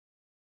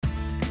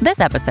This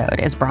episode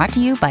is brought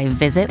to you by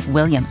Visit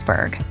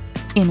Williamsburg.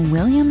 In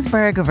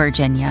Williamsburg,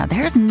 Virginia,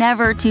 there's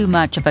never too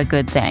much of a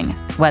good thing.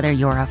 Whether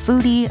you're a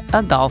foodie,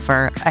 a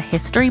golfer, a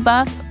history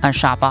buff, a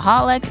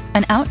shopaholic,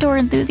 an outdoor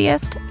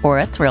enthusiast, or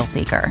a thrill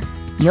seeker,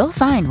 you'll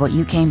find what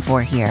you came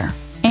for here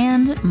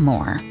and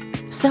more.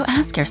 So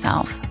ask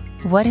yourself,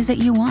 what is it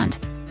you want?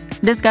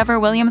 Discover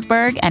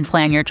Williamsburg and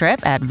plan your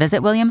trip at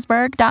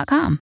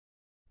visitwilliamsburg.com.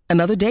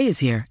 Another day is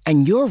here,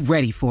 and you're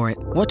ready for it.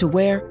 What to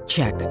wear?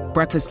 Check.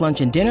 Breakfast, lunch,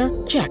 and dinner?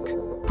 Check.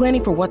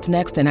 Planning for what's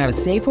next and how to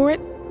save for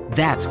it?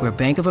 That's where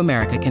Bank of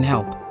America can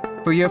help.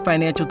 For your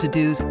financial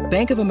to-dos,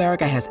 Bank of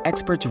America has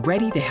experts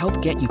ready to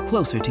help get you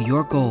closer to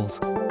your goals.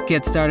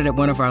 Get started at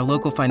one of our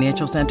local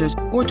financial centers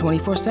or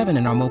 24/7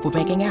 in our mobile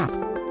banking app.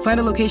 Find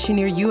a location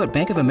near you at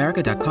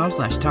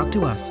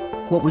bankofamerica.com/talktous.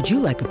 What would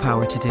you like the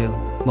power to do?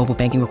 Mobile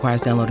banking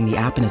requires downloading the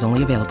app and is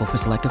only available for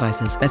select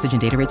devices. Message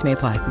and data rates may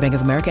apply. Bank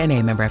of America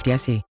N.A., member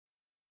FDIC.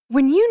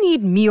 When you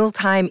need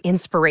mealtime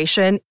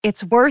inspiration,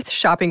 it's worth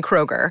shopping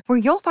Kroger, where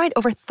you'll find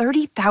over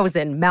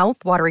 30,000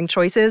 mouth-watering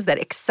choices that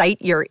excite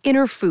your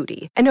inner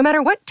foodie. And no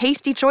matter what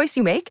tasty choice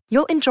you make,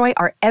 you'll enjoy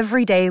our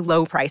everyday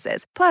low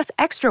prices, plus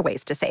extra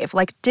ways to save,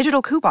 like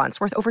digital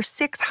coupons worth over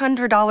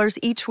 $600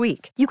 each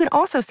week. You can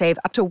also save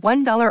up to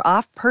 $1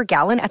 off per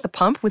gallon at the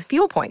pump with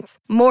fuel points.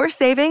 More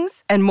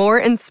savings and more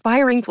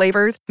inspiring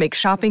flavors make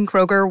shopping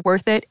Kroger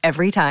worth it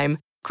every time.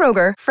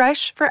 Kroger,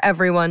 fresh for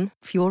everyone.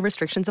 Fuel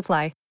restrictions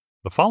apply.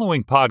 The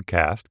following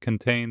podcast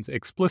contains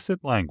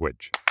explicit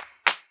language.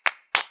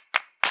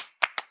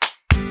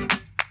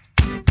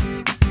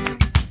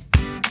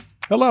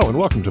 Hello and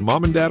welcome to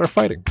Mom and Dad Are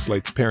Fighting,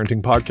 Slate's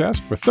parenting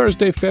podcast for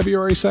Thursday,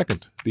 February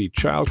 2nd, the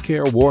Child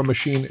Care War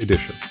Machine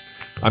edition.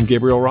 I'm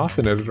Gabriel Roth,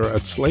 an editor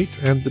at Slate,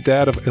 and the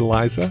dad of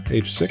Eliza,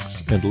 age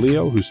 6, and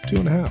Leo, who's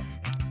 2.5.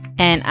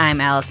 And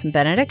I'm Allison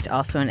Benedict,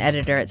 also an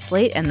editor at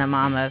Slate, and the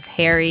mom of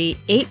Harry,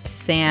 8,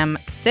 Sam,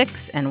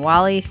 6, and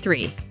Wally,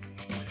 3.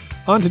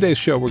 On today's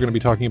show, we're going to be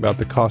talking about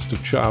the cost of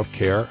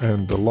childcare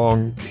and the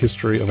long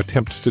history of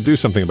attempts to do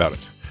something about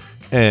it.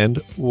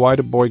 And why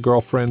do boy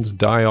girlfriends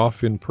die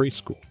off in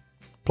preschool?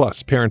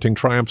 Plus, parenting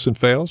triumphs and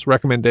fails,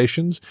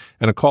 recommendations,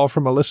 and a call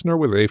from a listener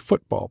with a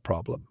football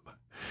problem.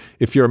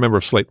 If you're a member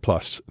of Slate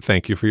Plus,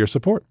 thank you for your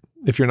support.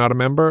 If you're not a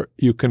member,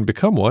 you can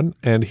become one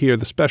and hear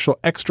the special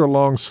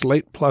extra-long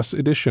Slate Plus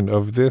edition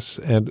of this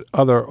and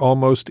other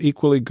almost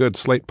equally good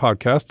Slate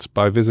podcasts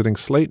by visiting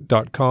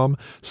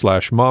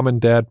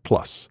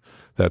slate.com/momanddadplus.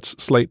 That's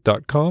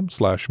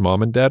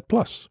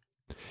slate.com/momanddadplus.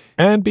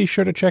 And be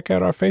sure to check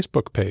out our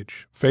Facebook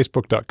page,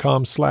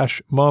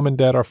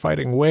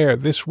 facebook.com/momanddadarefighting, where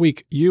this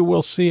week you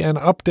will see an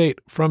update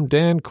from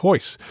Dan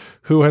Coyce,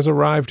 who has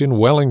arrived in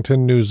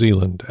Wellington, New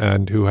Zealand,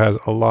 and who has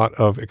a lot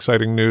of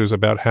exciting news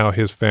about how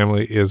his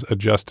family is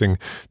adjusting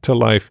to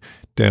life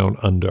down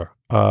under.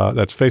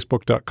 That's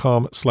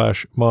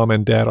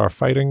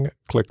facebook.com/momanddadarefighting.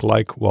 Click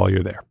like while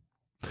you're there.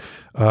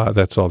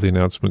 That's all the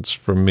announcements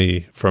from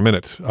me for a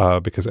minute,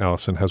 because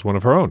Allison has one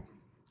of her own.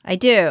 I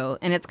do,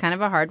 and it's kind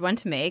of a hard one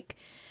to make.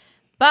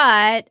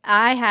 But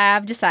I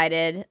have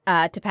decided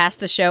to pass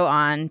the show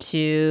on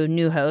to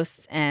new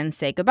hosts and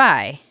say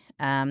goodbye.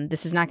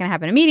 This is not going to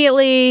happen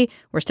immediately.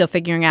 We're still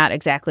figuring out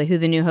exactly who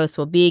the new host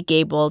will be.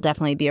 Gabe will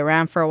definitely be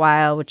around for a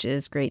while, which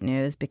is great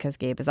news because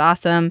Gabe is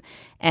awesome.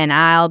 And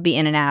I'll be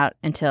in and out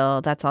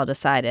until that's all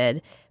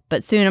decided.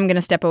 But soon I'm going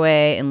to step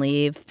away and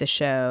leave the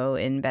show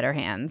in better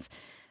hands.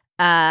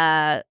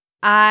 There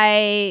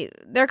are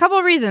a couple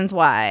of reasons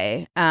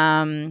why.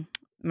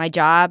 My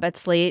job at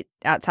Slate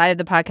outside of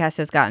the podcast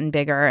has gotten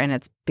bigger, and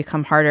it's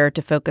become harder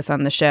to focus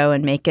on the show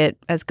and make it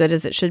as good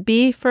as it should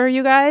be for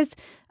you guys.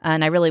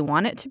 And I really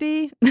want it to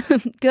be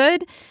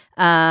good.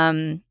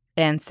 And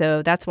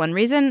so that's one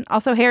reason.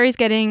 Also, Harry's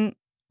getting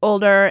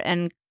older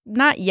and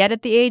not yet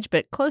at the age,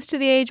 but close to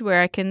the age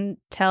where I can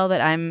tell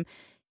that I'm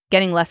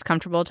getting less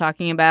comfortable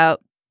talking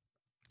about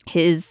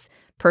his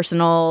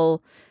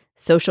personal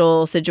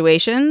social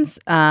situations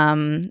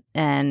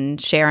and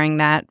sharing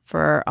that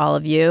for all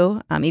of you.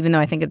 Even though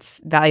I think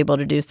it's valuable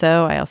to do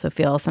so, I also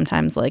feel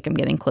sometimes like I'm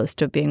getting close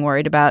to being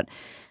worried about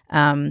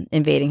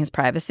invading his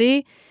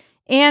privacy.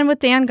 And with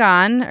Dan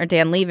gone, or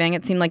Dan leaving,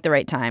 it seemed like the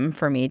right time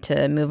for me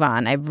to move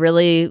on. I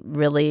really,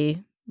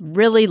 really,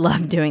 really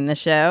love doing the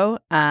show.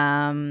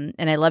 And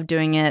I love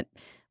doing it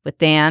with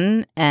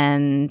Dan.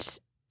 And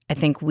I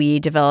think we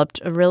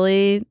developed a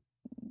really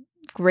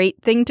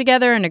great thing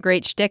together and a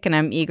great shtick, and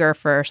I'm eager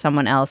for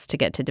someone else to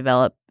get to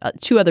develop,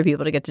 two other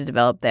people to get to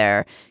develop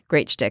their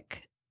great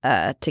shtick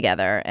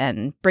together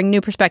and bring new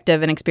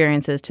perspective and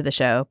experiences to the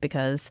show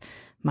because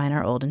mine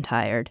are old and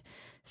tired.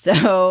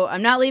 So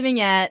I'm not leaving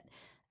yet,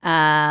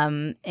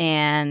 and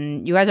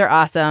you guys are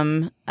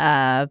awesome,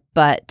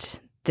 but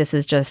this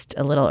is just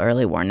a little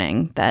early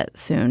warning that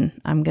soon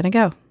I'm going to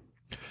go.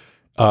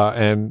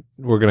 And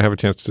we're going to have a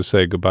chance to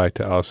say goodbye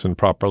to Allison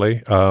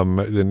properly.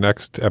 The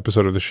next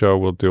episode of the show,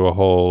 we'll do a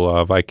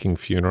whole Viking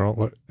funeral.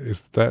 What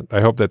is that?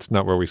 I hope that's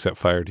not where we set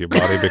fire to your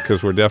body,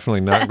 because we're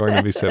definitely not going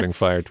to be setting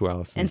fire to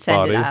Allison's and send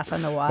body. it off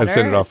on the water. And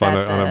send it off on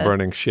a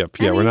burning ship.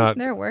 Yeah, we're not.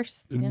 They're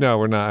worse. Yeah. No,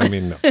 we're not. I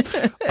mean,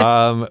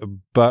 no.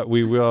 But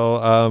we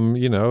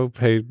will,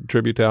 pay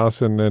tribute to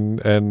Allison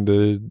and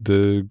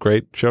the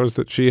great shows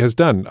that she has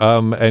done.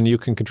 And you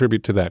can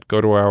contribute to that.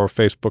 Go to our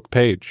Facebook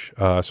page.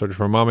 Search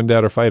for Mom and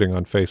Dad Are Fighting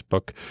on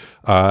Facebook,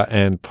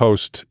 and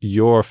post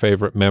your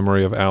favorite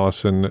memory of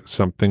Allison,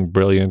 something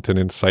brilliant and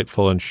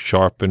insightful and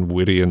sharp and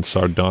witty and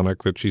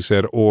sardonic that she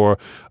said, or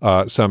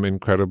some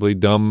incredibly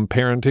dumb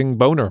parenting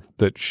boner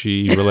that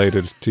she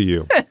related to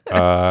you.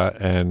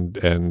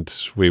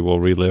 And we will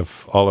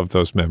relive all of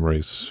those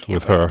memories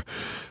with her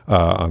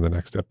on the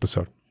next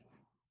episode.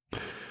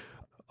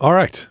 All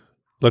right.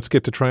 Let's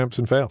get to triumphs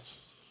and fails.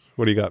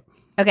 What do you got?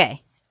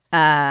 Okay. When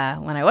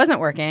I wasn't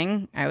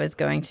working, I was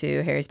going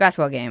to Harry's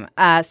basketball game.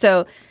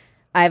 So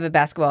I have a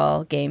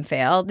basketball game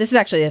fail. This is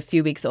actually a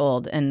few weeks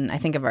old, and I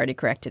think I've already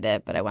corrected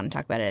it, but I want to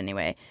talk about it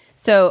anyway.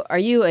 So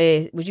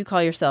would you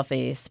call yourself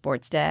a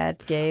sports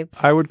dad, Gabe?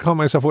 I would call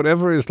myself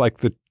whatever is like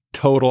the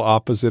total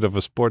opposite of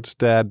a sports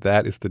dad.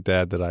 That is the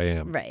dad that I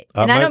am. Right.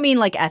 And I don't mean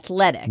like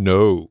athletic.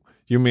 No.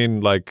 You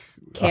mean like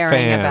caring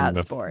a fan,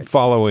 about sports,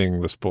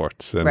 following the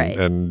sports, and, right.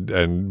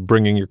 and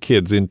bringing your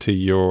kids into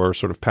your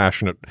sort of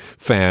passionate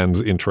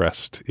fans'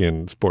 interest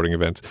in sporting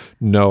events.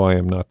 No, I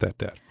am not that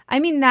dad. I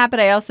mean that, but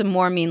I also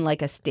more mean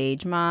like a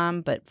stage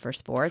mom, but for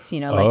sports,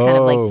 kind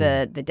of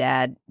like the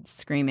dad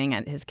screaming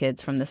at his kids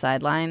from the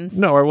sidelines.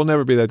 No, I will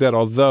never be that dad.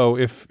 Although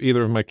if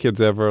either of my kids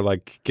ever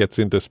gets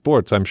into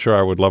sports, I'm sure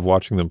I would love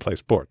watching them play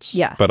sports.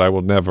 Yeah. But I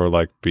will never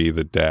be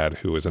the dad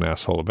who is an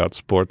asshole about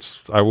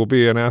sports. I will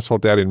be an asshole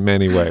dad in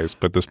many ways,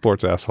 but the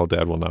sports asshole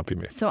dad will not be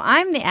me. So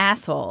I'm the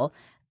asshole,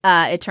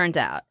 it turns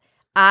out.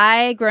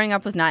 I, growing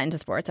up, was not into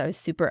sports. I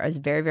was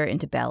very, very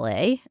into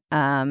ballet.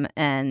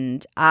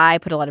 And I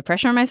put a lot of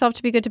pressure on myself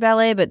to be good to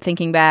ballet. But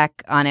thinking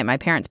back on it, my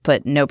parents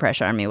put no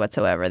pressure on me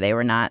whatsoever. They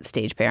were not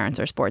stage parents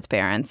or sports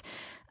parents.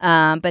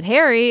 But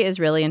Harry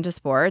is really into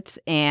sports.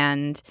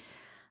 And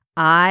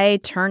I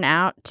turn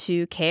out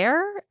to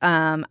care.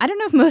 I don't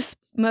know if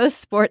most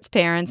sports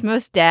parents,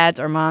 most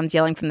dads or moms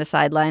yelling from the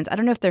sidelines, I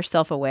don't know if they're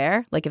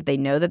self-aware, like if they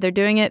know that they're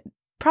doing it.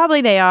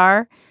 Probably they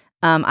are.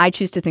 I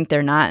choose to think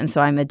they're not, and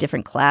so I'm a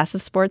different class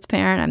of sports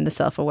parent. I'm the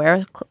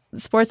self-aware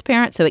sports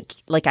parent, so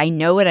I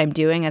know what I'm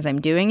doing as I'm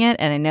doing it,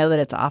 and I know that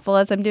it's awful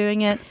as I'm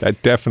doing it.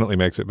 That definitely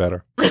makes it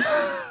better.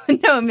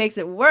 No, it makes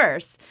it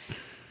worse.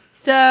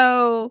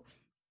 So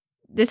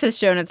this has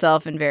shown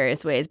itself in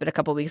various ways, but a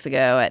couple weeks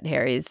ago at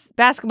Harry's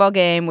basketball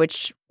game,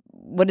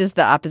 what is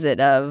the opposite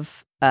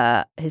of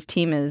his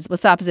team is?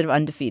 What's the opposite of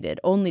undefeated?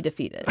 Only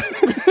defeated.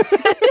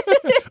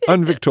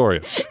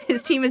 Unvictorious.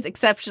 His team is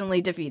exceptionally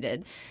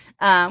defeated.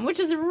 Which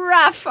is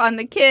rough on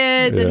the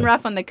kids and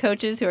rough on the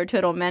coaches who are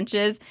total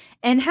menches,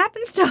 and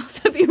happens to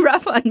also be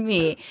rough on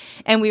me.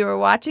 And we were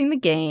watching the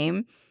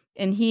game,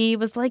 and he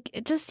was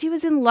he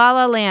was in La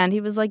La Land.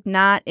 He was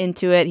not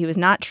into it. He was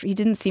not. He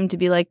didn't seem to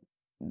be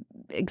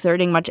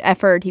exerting much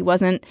effort. He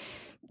wasn't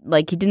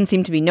he didn't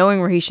seem to be knowing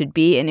where he should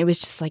be, and it was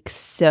just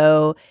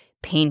so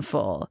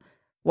painful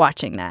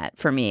watching that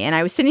for me. And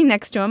I was sitting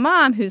next to a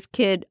mom whose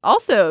kid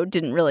also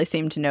didn't really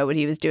seem to know what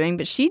he was doing,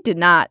 but she did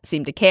not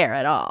seem to care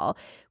at all,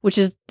 which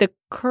is the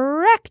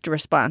correct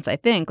response, I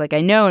think.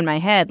 I know in my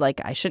head,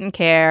 I shouldn't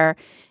care.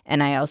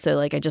 And I also,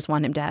 I just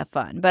want him to have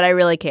fun. But I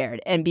really cared.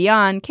 And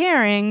beyond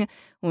caring,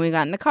 when we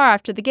got in the car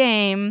after the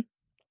game,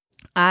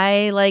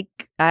 I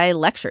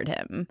lectured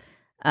him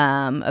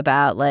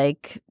about,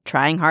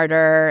 trying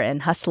harder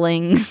and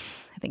hustling.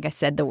 I think I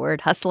said the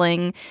word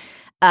hustling.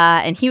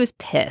 And he was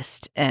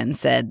pissed and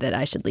said that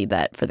I should leave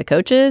that for the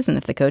coaches. And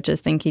if the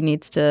coaches think he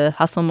needs to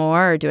hustle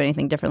more or do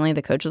anything differently,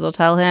 the coaches will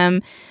tell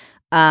him.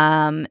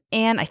 And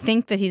I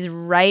think that he's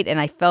right,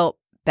 and I felt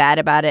bad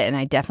about it, and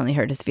I definitely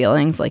hurt his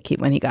feelings.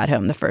 When he got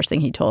home, the first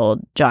thing he told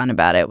John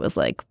about it was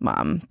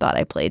Mom thought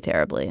I played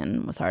terribly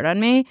and was hard on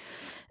me.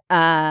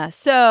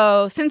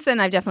 So since then,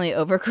 I've definitely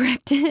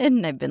overcorrected,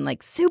 and I've been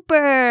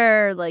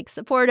super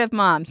supportive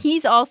mom.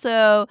 He's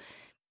also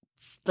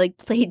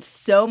played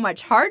so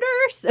much harder,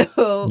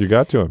 so you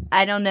got to him.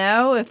 I don't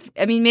know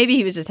maybe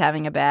he was just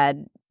having a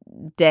bad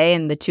day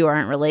and the two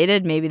aren't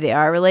related. Maybe they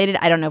are related.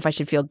 I don't know if I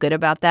should feel good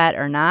about that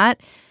or not.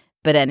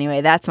 But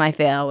anyway, that's my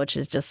fail, which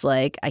is just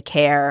I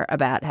care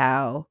about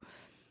how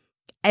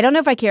I don't know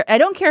if I care. I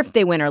don't care if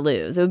they win or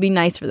lose. It would be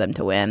nice for them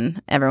to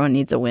win. Everyone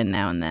needs a win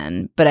now and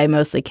then. But I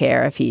mostly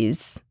care if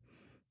he's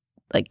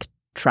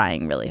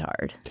trying really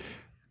hard.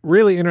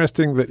 Really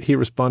interesting that he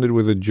responded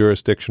with a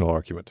jurisdictional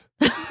argument.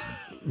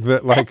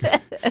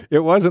 That it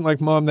wasn't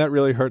Mom, that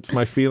really hurts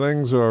my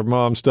feelings, or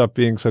Mom, stop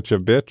being such a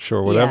bitch,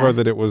 or whatever. Yeah.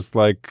 That it was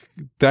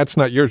that's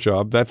not your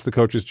job. That's the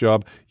coach's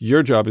job.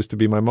 Your job is to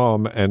be my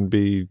mom and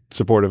be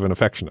supportive and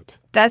affectionate.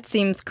 That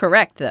seems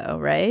correct, though,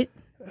 right?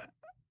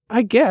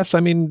 I guess. I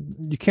mean,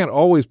 you can't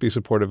always be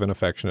supportive and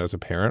affectionate as a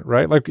parent,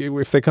 right? Like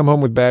if they come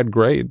home with bad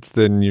grades,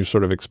 then you're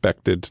sort of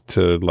expected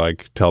to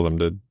like tell them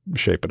to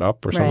shape it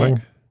up or something.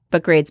 Right.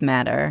 But grades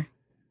matter.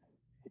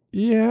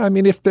 Yeah, I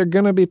mean, if they're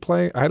going to be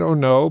playing, I don't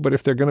know, but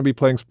if they're going to be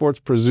playing sports,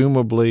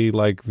 presumably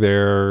like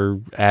their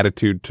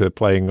attitude to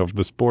playing of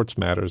the sports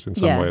matters in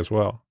some way as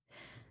well.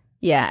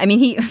 Yeah, I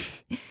mean,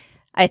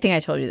 I think I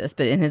told you this,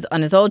 but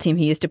on his old team,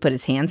 he used to put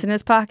his hands in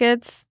his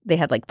pockets. They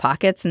had like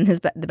pockets in the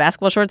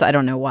basketball shorts. I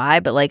don't know why,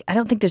 but like I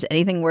don't think there's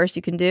anything worse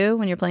you can do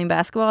when you're playing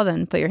basketball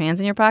than put your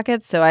hands in your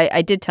pockets. So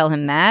I did tell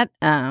him that,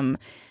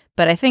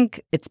 but I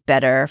think it's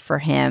better for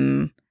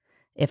him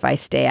if I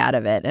stay out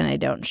of it and I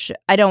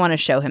don't want to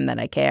show him that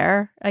I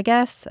care. I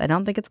guess I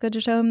don't think it's good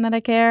to show him that I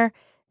care.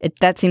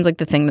 That seems like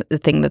the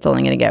thing that's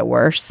only going to get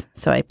worse.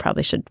 So I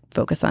probably should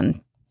focus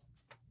on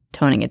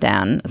toning it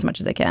down as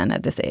much as I can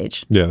at this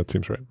age. Yeah, that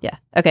seems right. Yeah.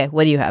 Okay.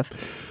 What do you have?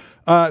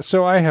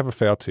 So I have a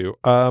fail too.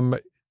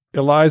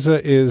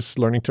 Eliza is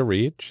learning to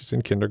read. She's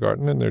in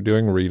kindergarten and they're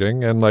doing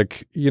reading. And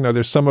like,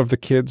 there's some of the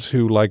kids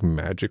who like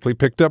magically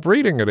picked up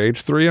reading at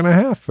age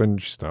 3.5. And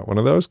she's not one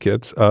of those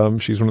kids.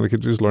 She's one of the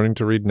kids who's learning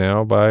to read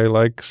now by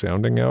like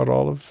sounding out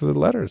all of the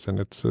letters. And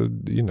it's,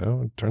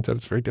 it turns out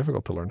it's very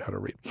difficult to learn how to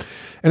read.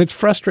 And it's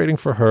frustrating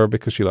for her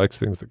because she likes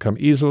things that come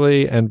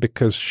easily and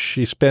because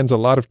she spends a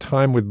lot of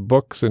time with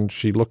books and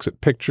she looks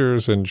at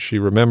pictures and she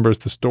remembers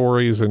the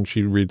stories and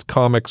she reads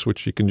comics, which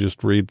she can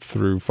just read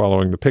through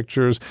following the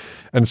pictures.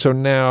 And so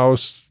now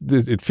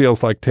it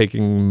feels like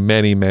taking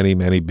many, many,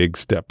 many big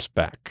steps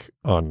back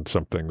on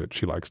something that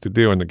she likes to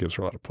do and that gives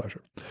her a lot of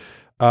pleasure.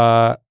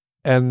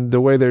 And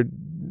the way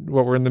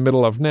what we're in the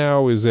middle of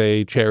now is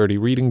a charity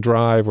reading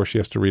drive where she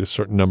has to read a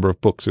certain number of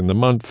books in the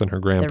month and her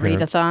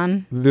grandparents. The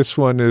readathon? This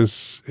one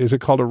is it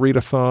called a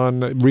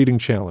readathon? Reading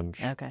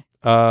challenge. Okay.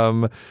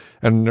 And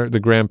the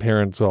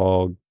grandparents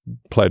all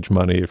pledge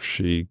money if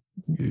she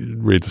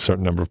reads a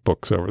certain number of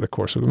books over the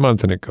course of the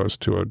month, and it goes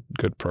to a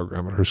good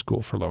program at her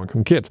school for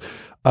low-income kids.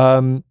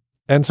 And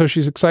so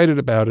she's excited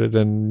about it,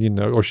 and,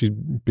 or she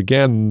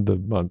began the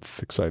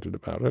month excited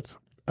about it.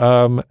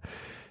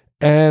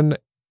 And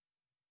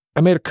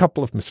I made a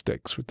couple of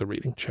mistakes with the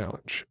reading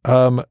challenge.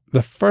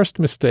 The first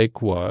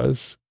mistake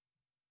was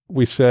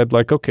we said,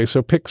 like, okay,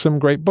 so pick some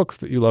great books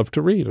that you love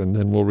to read, and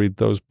then we'll read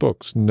those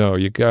books. No,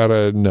 you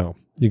gotta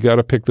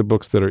pick the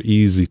books that are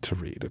easy to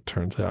read, it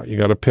turns out. You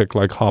gotta pick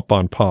like Hop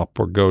on Pop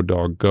or Go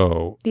Dog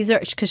Go. These are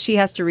because she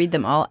has to read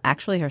them all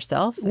actually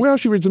herself? Well,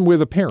 she reads them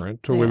with a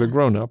parent or with a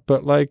grown-up,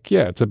 but like,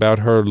 it's about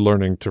her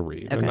learning to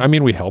read. Okay. And I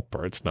mean, we help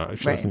her. It's not,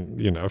 she doesn't,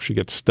 if she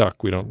gets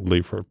stuck, we don't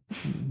leave her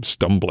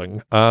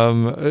stumbling.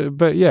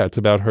 But it's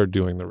about her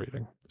doing the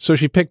reading. So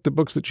she picked the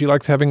books that she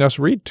likes having us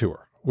read to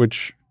her,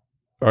 which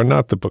are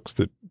not the books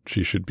that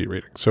she should be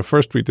reading. So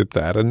first we did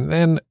that. And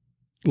then,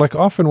 like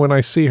often when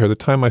I see her, the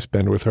time I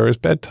spend with her is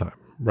bedtime,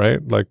 right?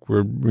 Like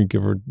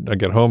I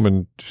get home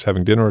and she's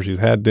having dinner or she's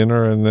had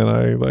dinner and then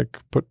I like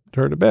put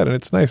her to bed and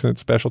it's nice and it's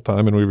special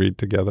time and we read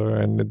together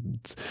and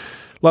it's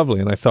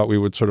lovely. And I thought we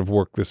would sort of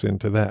work this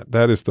into that.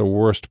 That is the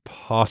worst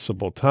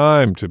possible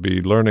time to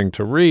be learning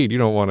to read. You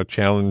don't want a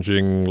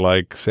challenging,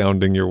 like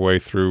sounding your way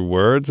through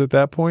words at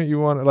that point. You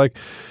want to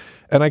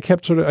and I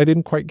kept I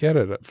didn't quite get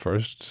it at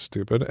first,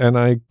 stupid. And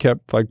I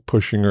kept like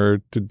pushing her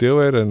to do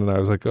it. And I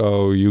was like,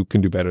 oh, you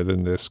can do better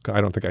than this. I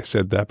don't think I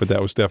said that, but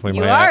that was definitely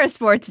You are a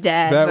sports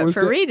dad, but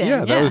for reading.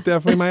 Yeah, that was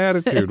definitely my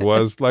attitude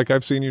was like,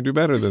 I've seen you do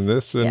better than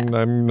this. And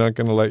I'm not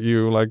going to let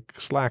you like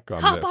slack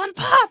on Hop this. on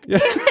Pop, damn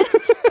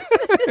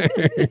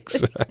it.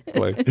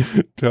 Exactly.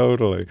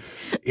 Totally.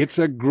 It's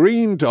a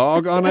green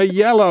dog on a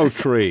yellow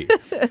tree.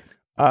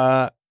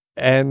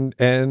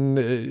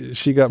 And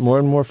she got more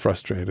and more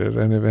frustrated,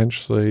 and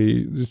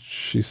eventually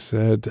she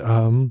said,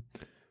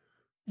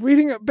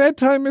 reading at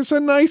bedtime is a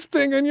nice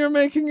thing, and you're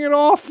making it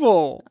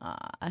awful.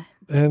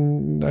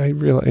 And I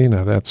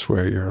realized, that's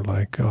where you're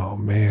like, oh,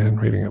 man,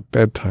 reading at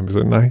bedtime is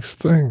a nice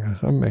thing.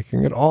 I'm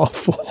making it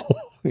awful.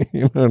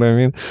 You know what I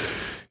mean?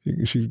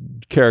 She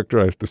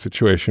characterized the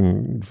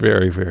situation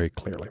very, very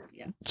clearly.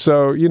 Yeah.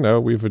 So,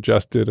 we've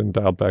adjusted and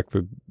dialed back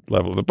the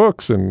level of the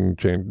books and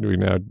changed.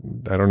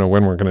 I don't know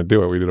when we're going to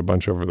do it. We did a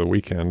bunch over the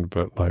weekend,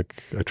 but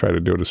like I try to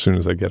do it as soon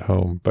as I get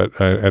home.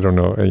 But I don't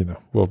know,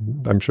 well,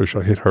 I'm sure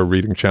she'll hit her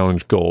reading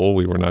challenge goal.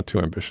 We were not too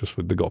ambitious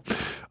with the goal.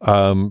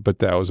 But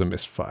that was a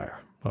misfire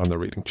on the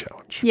reading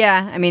challenge.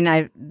 Yeah. I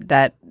mean,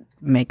 that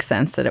makes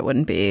sense that it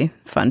wouldn't be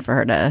fun for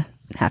her to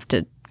have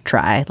to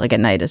try. Like at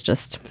night is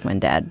just when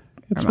dad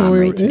or mom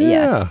read to me.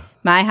 Yeah.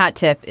 My hot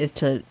tip is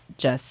to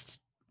just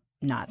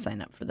not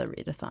sign up for the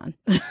readathon.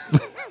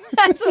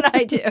 That's what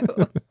I do.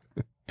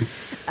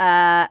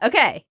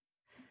 Okay.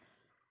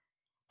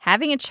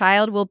 Having a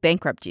child will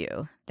bankrupt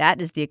you.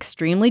 That is the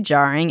extremely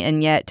jarring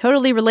and yet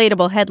totally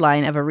relatable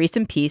headline of a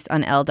recent piece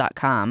on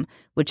Elle.com,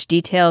 which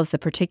details the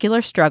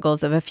particular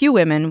struggles of a few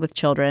women with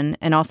children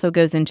and also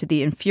goes into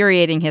the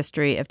infuriating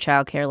history of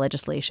childcare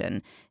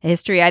legislation, a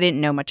history I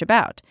didn't know much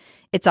about.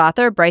 Its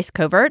author, Bryce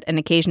Covert, an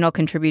occasional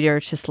contributor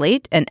to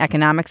Slate and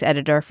economics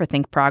editor for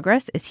Think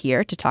Progress, is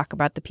here to talk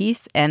about the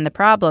piece and the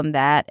problem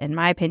that, in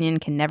my opinion,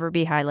 can never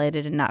be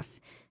highlighted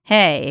enough.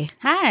 Hey.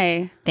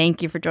 Hi.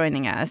 Thank you for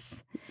joining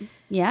us.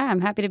 Yeah,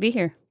 I'm happy to be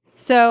here.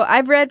 So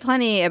I've read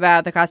plenty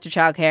about the cost of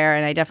childcare,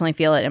 and I definitely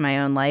feel it in my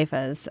own life,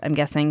 as I'm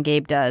guessing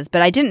Gabe does.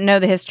 But I didn't know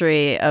the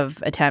history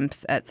of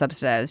attempts at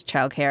subsidized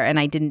childcare, and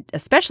I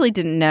especially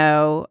didn't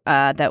know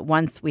that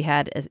once we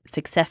had a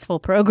successful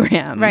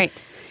program. Right.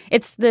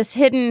 It's this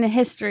hidden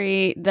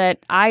history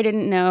that I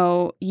didn't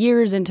know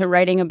years into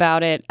writing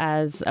about it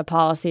as a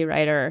policy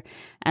writer.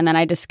 And then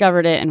I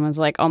discovered it and was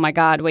like, oh my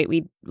God, wait,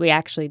 we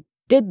actually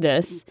did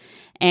this,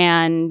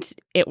 and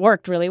it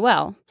worked really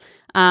well.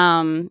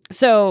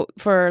 So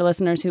for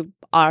listeners who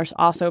are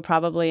also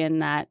probably in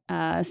that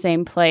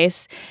same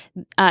place,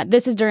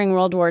 this is during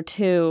World War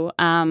II.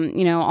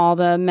 All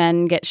the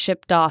men get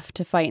shipped off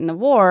to fight in the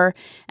war,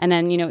 and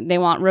then, they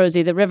want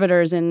Rosie the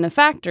Riveters in the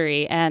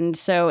factory. And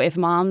so if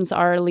moms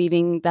are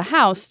leaving the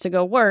house to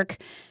go work,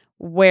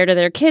 where do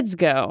their kids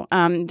go?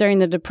 During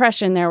the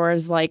Depression, there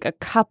was like a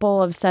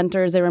couple of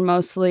centers. They were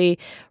mostly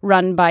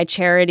run by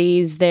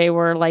charities. They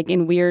were like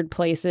in weird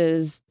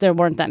places. There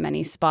weren't that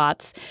many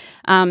spots.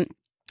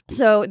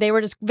 So they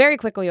were just very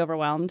quickly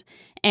overwhelmed.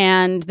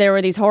 And there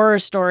were these horror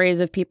stories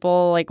of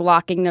people like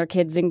locking their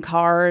kids in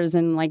cars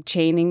and like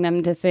chaining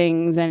them to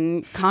things.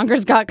 And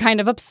Congress got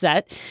kind of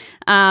upset.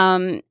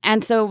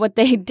 And so what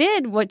they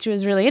did, which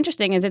was really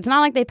interesting, is it's not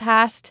like they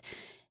passed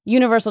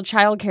universal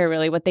childcare,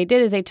 really. What they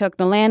did is they took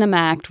the Lanham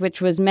Act, which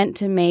was meant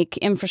to make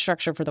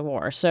infrastructure for the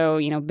war.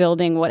 So,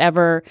 building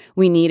whatever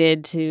we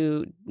needed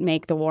to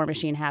make the war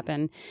machine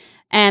happen.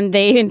 And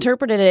they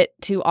interpreted it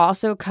to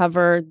also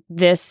cover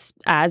this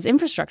as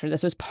infrastructure.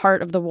 This was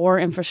part of the war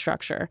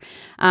infrastructure.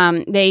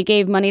 They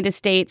gave money to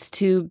states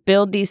to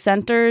build these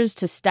centers,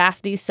 to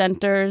staff these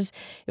centers.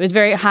 It was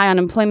very high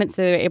unemployment,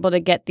 so they were able to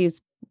get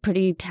these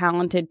pretty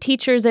talented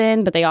teachers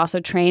in, but they also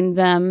trained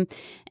them.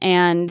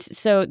 And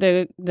so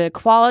the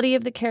quality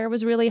of the care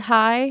was really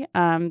high.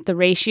 The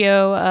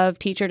ratio of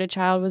teacher to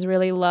child was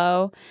really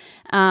low.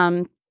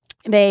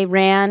 They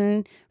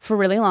ran for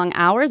really long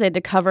hours. They had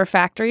to cover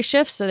factory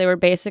shifts, so they were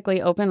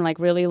basically open like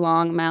really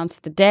long amounts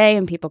of the day,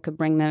 and people could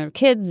bring their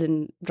kids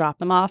and drop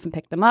them off and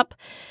pick them up.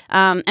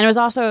 And it was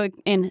also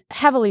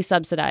heavily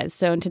subsidized.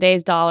 So in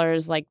today's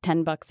dollars, like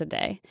 $10 a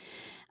day.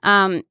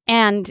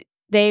 And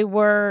they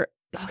were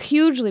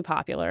hugely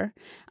popular.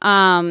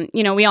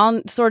 We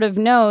all sort of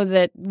know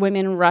that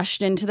women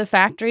rushed into the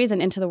factories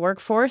and into the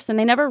workforce, and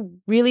they never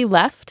really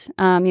left.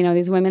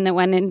 These women that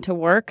went into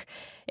work,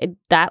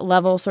 that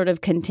level sort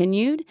of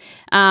continued.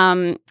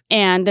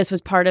 And this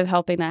was part of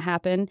helping that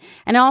happen.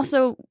 And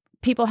also,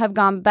 people have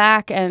gone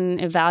back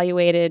and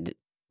evaluated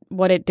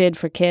what it did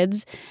for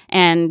kids,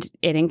 and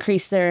it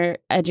increased their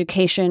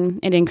education,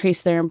 it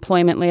increased their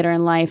employment later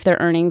in life, their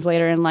earnings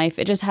later in life.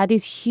 It just had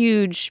these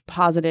huge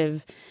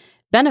positive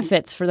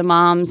benefits for the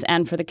moms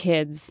and for the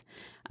kids.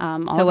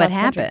 So what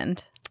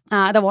happened?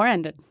 The war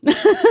ended.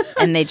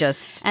 And they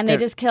just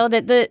killed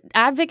it. The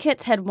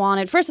advocates had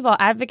wanted, first of all,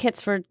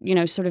 advocates for,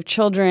 sort of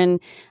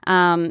children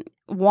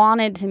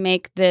wanted to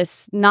make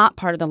this not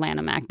part of the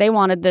Lanham Act. They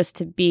wanted this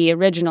to be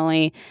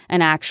originally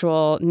an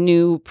actual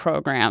new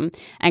program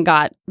and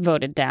got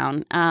voted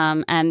down.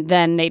 And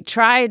then they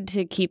tried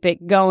to keep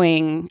it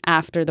going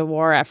after the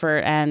war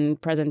effort,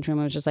 and President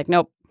Truman was just like,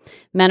 nope,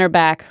 men are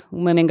back,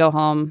 women go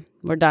home.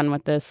 We're done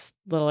with this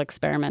little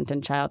experiment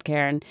in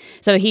childcare. And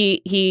so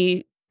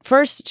he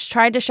first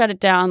tried to shut it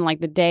down like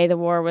the day the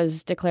war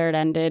was declared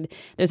ended.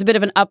 There's a bit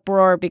of an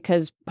uproar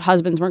because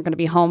husbands weren't going to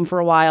be home for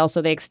a while,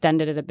 so they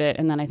extended it a bit.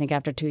 And then I think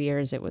after 2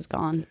 years, it was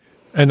gone.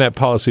 And that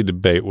policy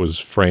debate was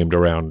framed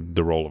around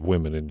the role of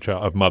women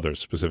of mothers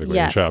specifically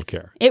in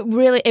childcare. It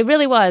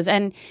really was.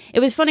 And it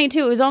was funny,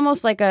 too. It was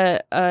almost like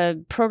a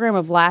program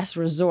of last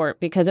resort,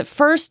 because at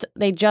first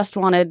they just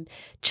wanted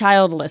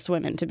childless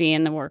women to be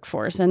in the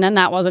workforce. And then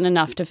that wasn't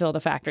enough to fill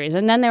the factories.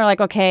 And then they were like,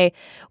 okay,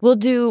 we'll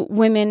do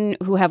women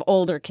who have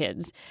older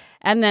kids.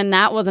 And then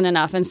that wasn't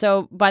enough. And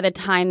so by the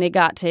time they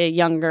got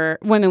to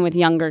women with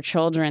younger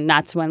children,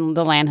 that's when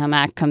the Lanham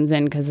Act comes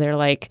in, because they're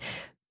like,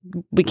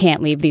 we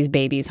can't leave these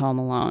babies home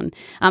alone.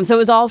 So it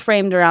was all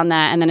framed around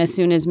that. And then as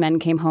soon as men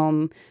came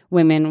home,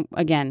 women,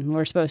 again,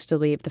 were supposed to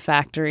leave the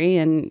factory.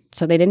 And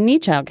so they didn't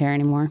need childcare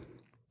anymore,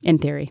 in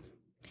theory.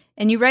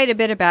 And you write a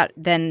bit about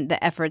then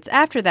the efforts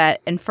after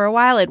that. And for a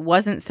while, it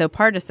wasn't so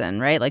partisan,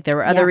 right? Like there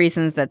were other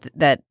reasons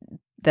that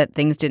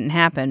things didn't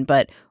happen,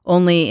 but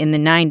only in the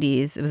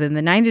 90s, it was in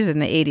the 90s or in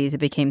the 80s, it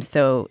became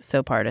so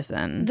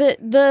partisan.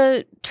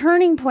 The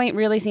turning point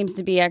really seems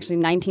to be actually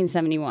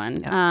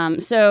 1971. Yeah.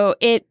 So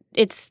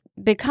it's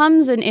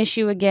becomes an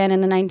issue again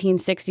in the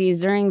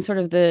 1960s during sort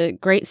of the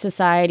Great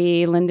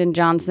Society, Lyndon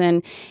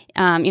Johnson.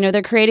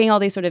 They're creating all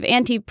these sort of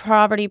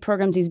anti-poverty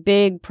programs, these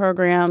big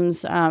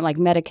programs like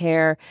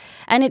Medicare.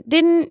 And it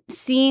didn't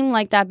seem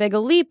like that big a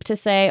leap to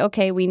say,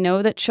 okay, we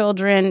know that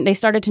they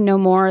started to know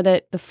more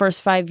that the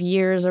first 5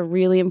 years are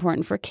really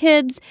important for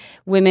kids.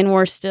 Women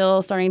were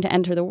still starting to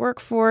enter the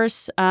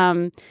workforce.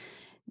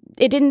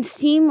 it didn't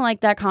seem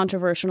like that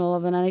controversial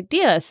of an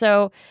idea.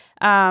 So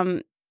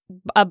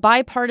a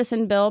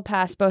bipartisan bill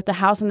passed both the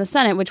House and the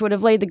Senate, which would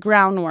have laid the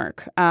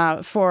groundwork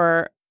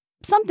for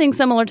something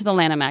similar to the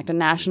Lanham Act, a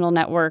national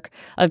network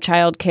of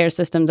child care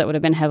systems that would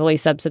have been heavily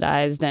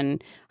subsidized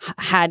and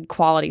had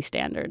quality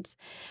standards.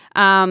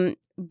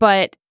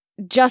 But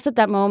just at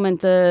that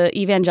moment, the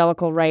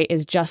evangelical right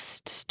is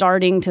just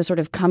starting to sort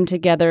of come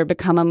together,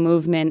 become a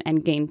movement,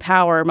 and gain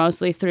power,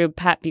 mostly through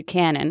Pat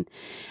Buchanan.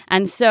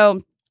 And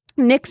so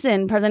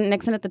President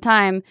Nixon at the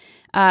time,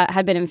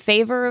 had been in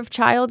favor of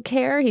child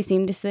care. He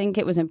seemed to think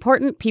it was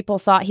important. People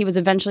thought he was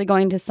eventually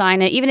going to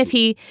sign it. Even if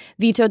he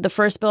vetoed the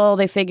first bill,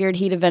 they figured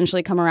he'd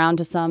eventually come around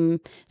to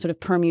some sort of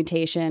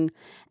permutation.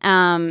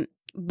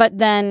 But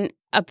then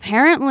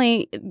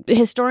apparently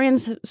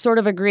historians sort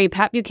of agree.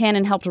 Pat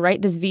Buchanan helped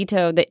write this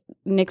veto that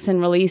Nixon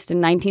released in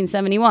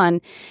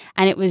 1971,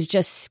 and it was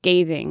just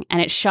scathing,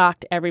 and it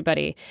shocked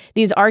everybody.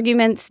 These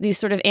arguments, these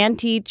sort of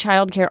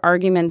anti-childcare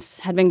arguments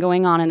had been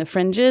going on in the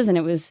fringes, and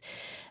it was,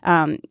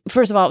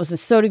 first of all, it was the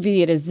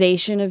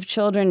Sovietization of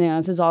children.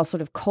 This is all sort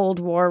of Cold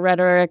War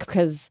rhetoric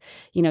because,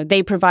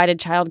 they provided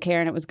childcare,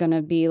 and it was going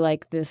to be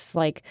like this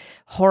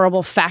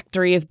horrible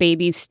factory of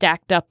babies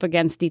stacked up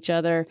against each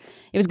other.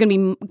 It was going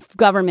to be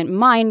government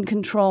mind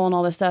control and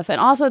all this stuff. And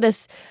also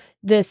this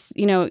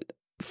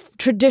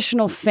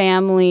traditional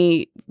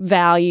family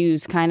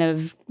values kind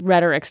of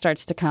rhetoric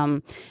starts to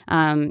come.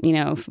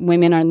 If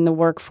women are in the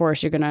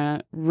workforce, you're going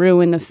to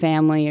ruin the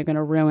family, you're going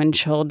to ruin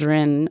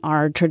children,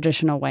 our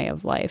traditional way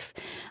of life.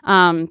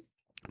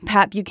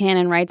 Pat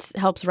Buchanan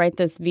helps write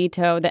this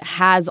veto that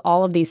has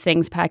all of these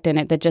things packed in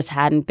it that just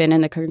hadn't been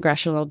in the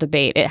congressional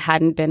debate. It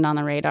hadn't been on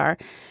the radar.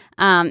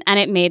 And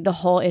it made the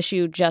whole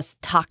issue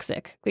just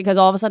toxic because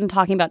all of a sudden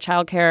talking about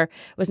childcare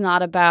was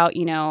not about,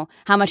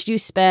 how much do you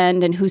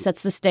spend and who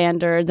sets the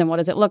standards and what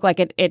does it look like.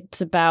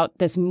 It's about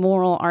this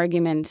moral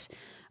argument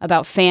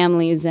about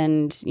families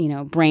and,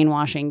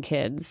 brainwashing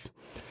kids.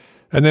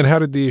 And then how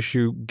did the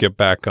issue get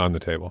back on the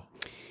table?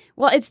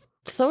 Well, it's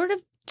sort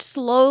of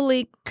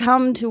slowly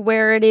come to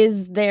where it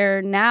is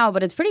there now,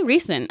 but it's pretty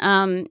recent.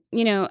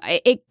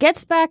 It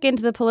gets back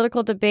into the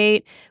political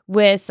debate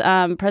with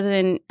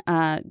President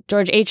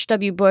George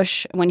H.W.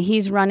 Bush. When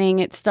he's running,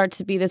 it starts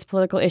to be this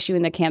political issue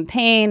in the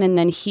campaign, and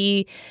then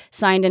he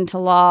signed into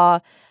law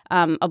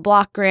a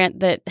block grant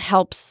that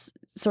helps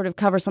sort of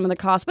cover some of the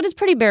costs, but it's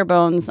pretty bare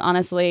bones,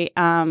 honestly.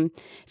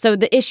 So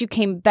the issue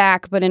came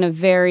back, but in a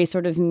very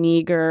sort of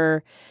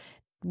meager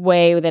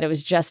way that it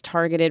was just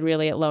targeted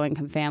really at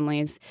low-income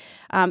families.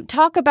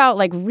 Talk about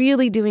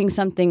really doing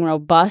something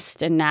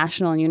robust and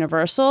national and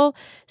universal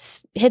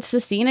hits the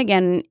scene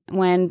again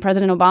when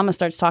President Obama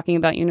starts talking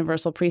about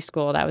universal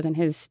preschool. That was in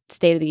his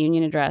State of the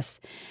Union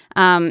address.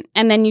 And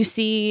then you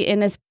see in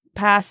this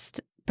past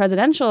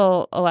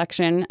presidential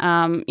election,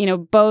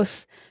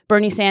 both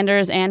Bernie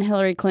Sanders and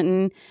Hillary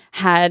Clinton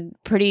had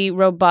pretty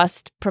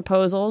robust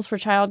proposals for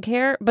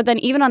childcare. But then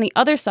even on the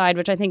other side,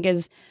 which I think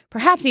is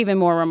perhaps even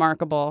more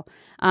remarkable,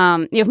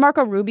 you have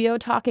Marco Rubio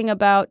talking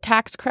about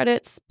tax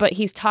credits, but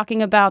he's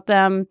talking about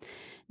them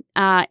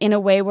in a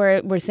way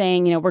where we're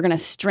saying, we're going to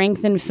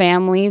strengthen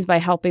families by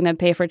helping them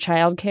pay for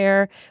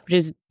childcare, which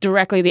is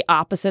directly the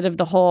opposite of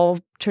the whole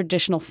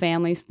traditional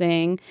families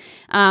thing.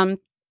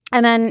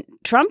 And then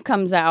Trump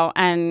comes out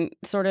and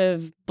sort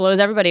of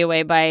blows everybody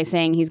away by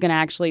saying he's going to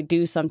actually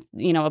do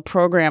a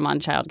program on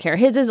childcare.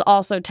 His is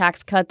also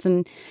tax cuts,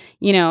 and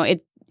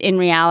in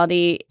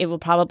reality, it will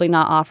probably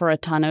not offer a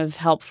ton of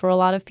help for a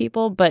lot of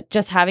people. But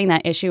just having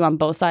that issue on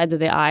both sides of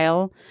the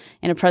aisle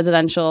in a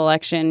presidential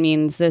election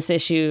means this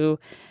issue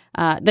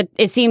that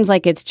it seems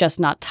like it's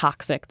just not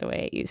toxic the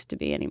way it used to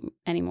be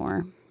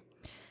anymore.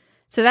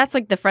 So that's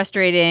the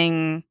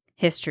frustrating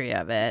history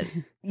of it.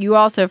 You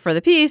also, for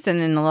the piece and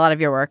in a lot of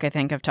your work, I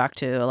think, have talked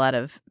to a lot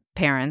of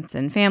parents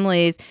and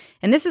families.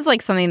 And this is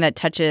something that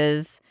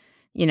touches,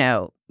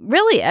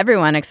 really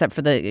everyone except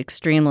for the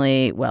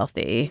extremely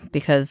wealthy,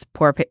 because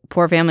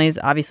poor families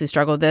obviously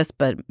struggle with this,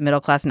 but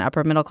middle class and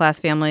upper middle class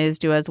families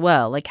do as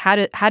well.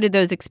 How do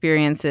those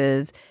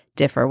experiences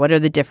differ? What are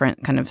the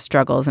different kind of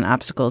struggles and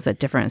obstacles at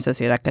different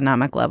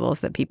socioeconomic levels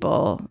that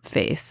people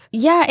face?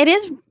 Yeah, it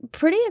is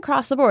pretty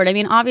across the board. I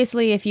mean,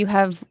 obviously, if you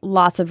have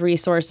lots of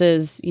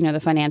resources, the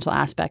financial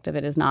aspect of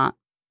it is not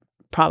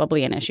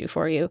probably an issue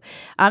for you.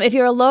 If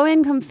you're a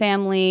low-income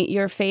family,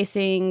 you're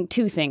facing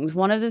two things.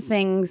 One of the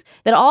things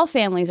that all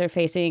families are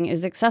facing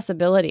is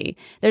accessibility.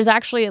 There's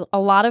actually a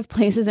lot of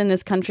places in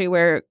this country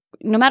where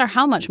no matter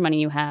how much money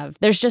you have,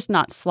 there's just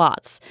not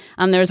slots.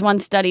 There's one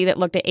study that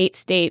looked at 8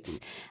 states,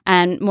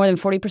 and more than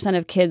 40%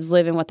 of kids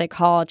live in what they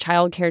call a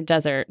childcare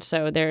desert.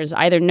 So there's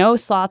either no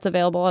slots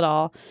available at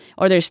all,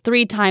 or there's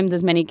 3 times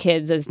as many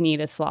kids as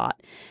need a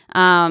slot.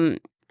 And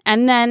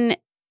then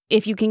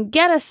if you can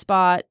get a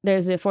spot,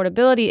 there's the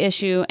affordability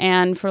issue.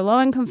 And for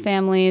low-income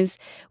families,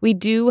 we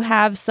do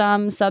have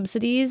some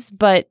subsidies,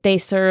 but they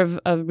serve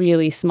a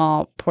really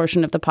small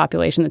portion of the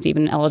population that's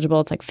even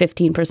eligible. It's like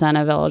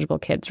 15% of eligible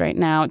kids right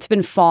now. It's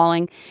been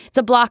falling. It's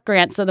a block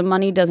grant, so the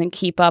money doesn't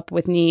keep up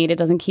with need. It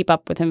doesn't keep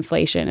up with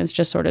inflation. It's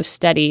just sort of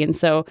steady. And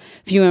so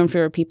fewer and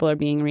fewer people are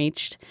being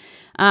reached.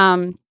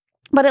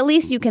 But at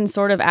least you can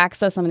sort of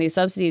access some of these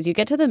subsidies. You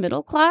get to the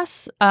middle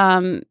class,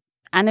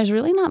 and there's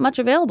really not much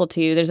available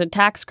to you. There's a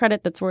tax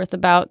credit that's worth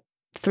about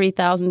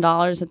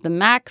 $3,000 at the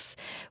max,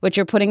 which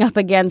you're putting up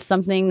against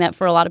something that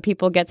for a lot of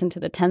people gets into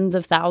the tens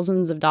of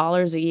thousands of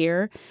dollars a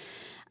year.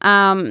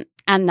 And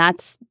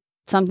that's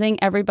something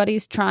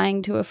everybody's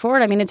trying to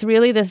afford. I mean, it's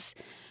really this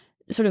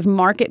sort of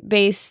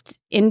market-based,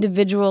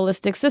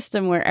 individualistic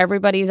system where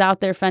everybody's out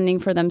there fending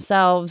for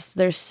themselves.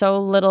 There's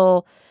so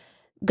little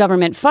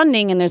government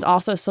funding, and there's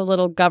also so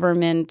little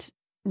government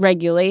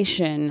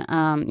regulation.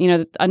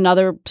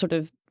 Another sort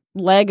of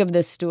leg of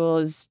this stool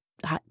is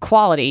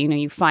quality.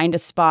 You find a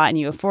spot and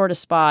you afford a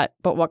spot,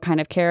 but what kind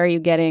of care are you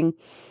getting?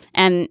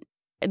 And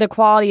the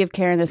quality of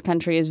care in this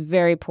country is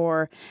very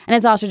poor, and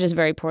it's also just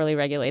very poorly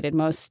regulated.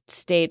 No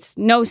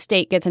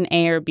state gets an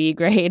A or B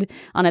grade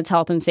on its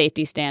health and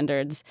safety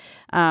standards.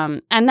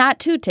 And that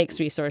too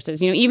takes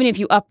resources. Even if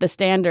you up the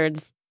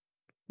standards,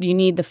 you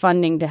need the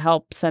funding to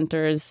help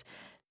centers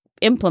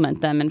implement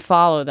them and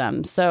follow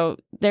them. So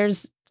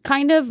there's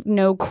kind of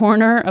no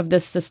corner of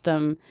this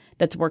system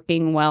that's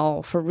working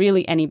well for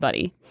really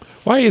anybody.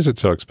 Why is it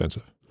so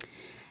expensive?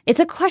 It's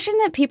a question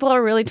that people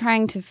are really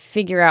trying to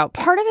figure out.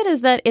 Part of it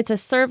is that it's a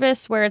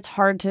service where it's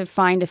hard to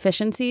find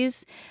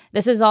efficiencies.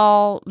 This is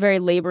all very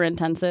labor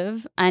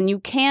intensive, and you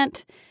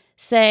can't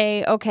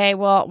say, okay,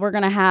 well, we're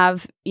going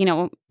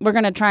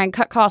to try and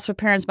cut costs for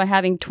parents by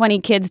having 20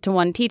 kids to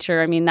one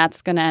teacher. I mean,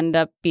 that's going to end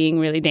up being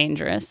really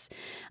dangerous.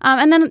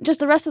 And then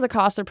just the rest of the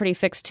costs are pretty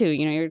fixed too.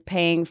 You're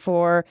paying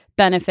for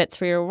benefits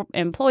for your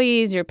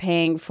employees. You're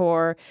paying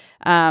for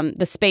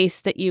the space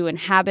that you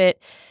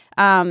inhabit.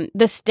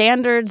 The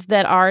standards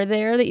that are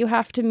there that you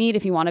have to meet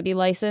if you want to be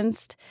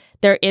licensed,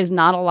 there is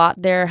not a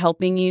lot there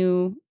helping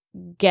you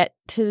get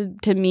to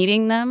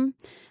meeting them.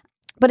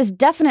 But it's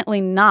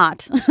definitely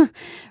not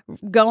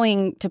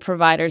going to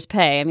providers'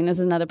 pay. I mean, this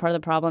is another part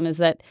of the problem is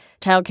that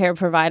childcare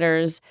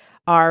providers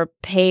are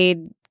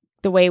paid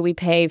the way we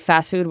pay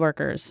fast food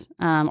workers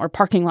or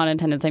parking lot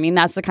attendants. I mean,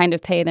 that's the kind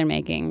of pay they're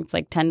making. It's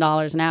like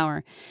 $10 an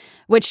hour,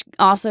 which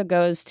also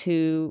goes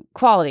to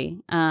quality.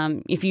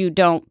 If you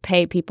don't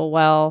pay people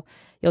well,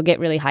 you'll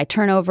get really high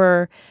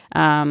turnover.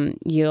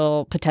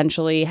 You'll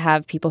potentially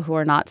have people who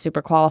are not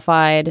super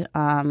qualified,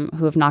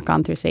 who have not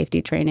gone through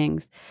safety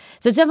trainings.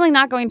 So it's definitely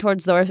not going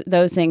towards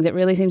those things. It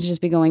really seems to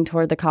just be going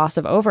toward the cost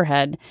of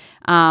overhead.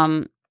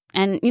 And,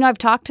 I've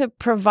talked to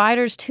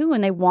providers too,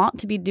 and they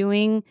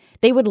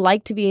would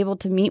like to be able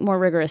to meet more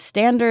rigorous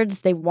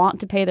standards. They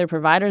want to pay their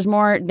providers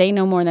more. They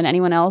know more than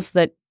anyone else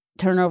that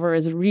turnover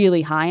is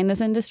really high in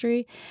this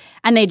industry,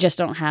 and they just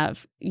don't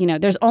have,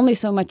 there's only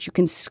so much you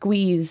can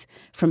squeeze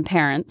from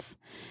parents,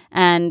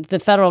 and the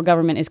federal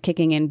government is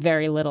kicking in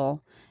very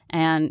little,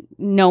 and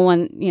no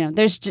one,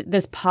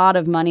 this pot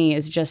of money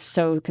is just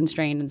so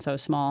constrained and so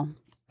small.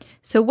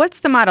 So what's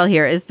the model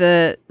here? Is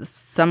the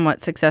somewhat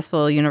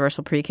successful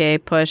universal pre-K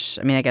push?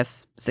 I mean, I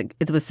guess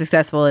it was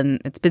successful, and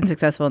it's been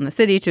successful in the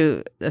city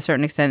to a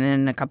certain extent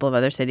in a couple of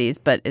other cities,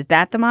 but is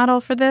that the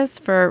model for this,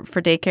 for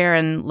daycare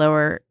and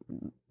lower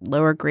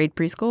grade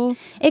preschool?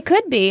 It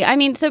could be. I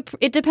mean, so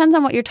it depends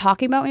on what you're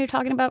talking about when you're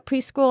talking about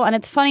preschool. And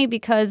it's funny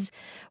because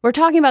we're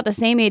talking about the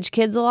same age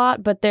kids a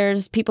lot, but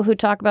there's people who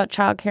talk about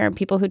childcare and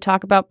people who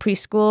talk about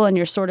preschool, and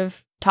you're sort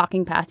of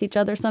talking past each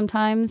other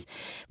sometimes.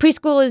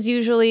 Preschool is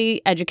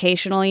usually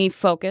educationally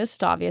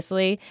focused,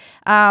 obviously,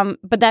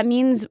 but that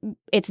means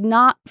it's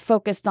not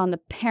focused on the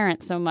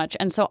parent so much.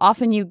 And so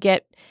often you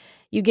get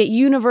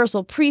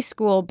universal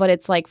preschool, but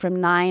it's like from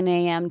 9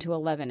 a.m. to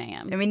 11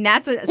 a.m. I mean,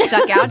 that's what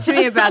stuck out to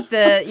me about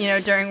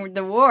during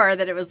the war,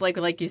 that it was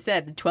like you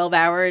said, the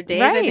 12-hour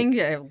days. Right. I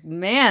think,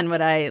 man,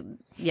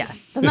 yeah.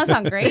 Doesn't that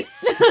sound great?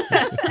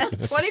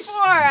 24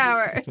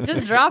 hours.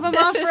 Just drop them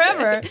off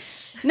forever.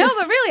 No,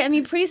 but really, I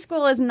mean,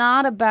 preschool is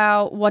not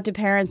about what do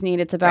parents need.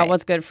 It's about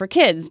what's good for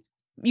kids.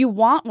 You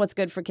want what's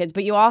good for kids,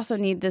 but you also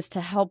need this to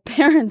help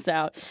parents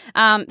out.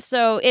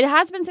 So it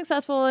has been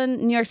successful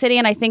in New York City,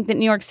 and I think that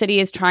New York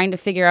City is trying to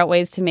figure out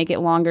ways to make it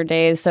longer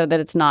days so that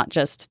it's not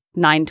just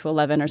 9 to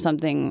 11 or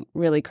something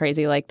really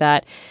crazy like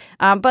that.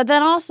 But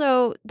then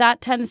also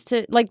that tends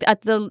to, like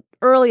at the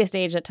earliest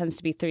age, that tends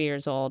to be 3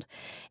 years old.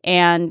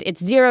 And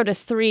it's 0 to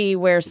 3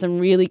 where some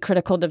really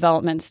critical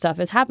development stuff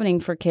is happening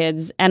for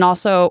kids. And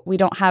also we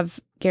don't have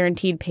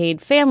guaranteed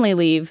paid family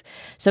leave.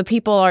 So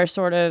people are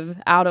sort of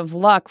out of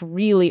luck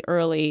really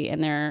early in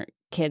their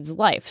kid's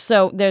life.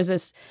 So there's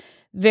this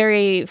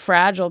very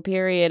fragile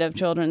period of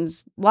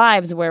children's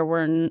lives where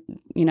we're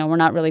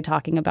not really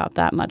talking about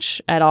that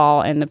much at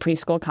all in the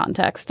preschool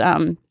context.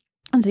 And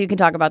so you can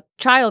talk about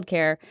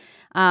childcare.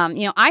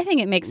 I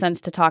think it makes sense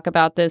to talk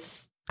about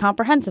this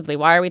comprehensively.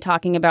 Why are we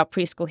talking about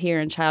preschool here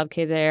and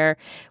childcare there?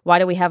 Why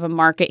do we have a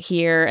market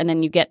here? And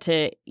then you get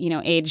to,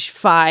 age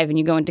 5 and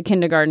you go into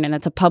kindergarten and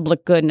it's a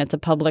public good and it's a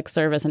public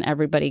service and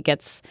everybody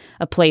gets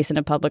a place in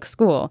a public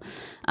school.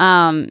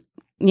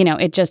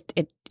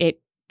 It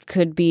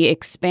could be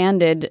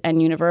expanded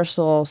and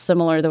universal,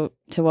 similar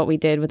to what we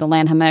did with the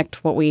Lanham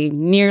Act, what we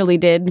nearly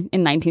did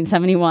in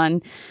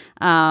 1971.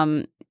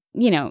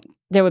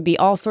 There would be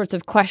all sorts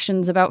of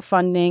questions about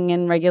funding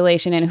and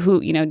regulation and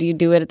who, do you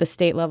do it at the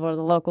state level or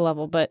the local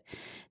level? But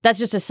that's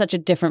just such a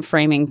different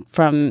framing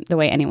from the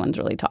way anyone's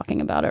really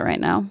talking about it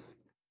right now.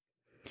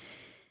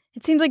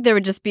 It seems like there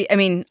would just be,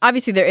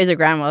 obviously there is a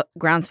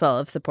groundswell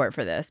of support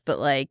for this, but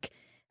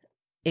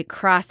it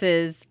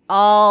crosses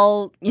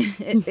all,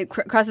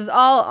 crosses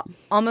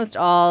almost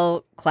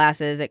all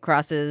classes. It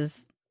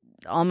crosses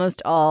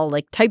almost all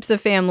types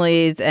of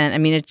families.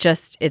 And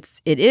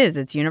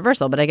it's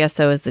universal, but I guess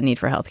so is the need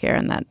for healthcare.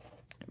 And that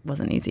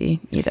wasn't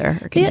easy either,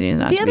 or continues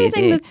not to be easy. The other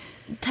thing that's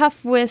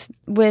tough with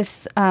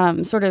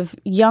sort of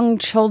young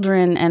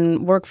children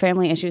and work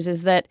family issues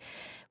is that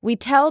we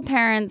tell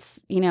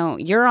parents,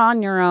 you're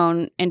on your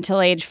own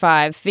until age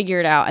 5, figure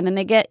it out. And then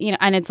they get,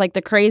 and it's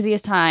the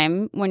craziest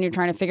time when you're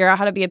trying to figure out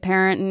how to be a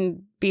parent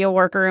and be a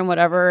worker and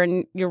whatever.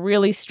 And you're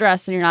really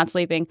stressed and you're not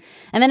sleeping.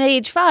 And then at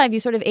age 5, you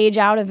sort of age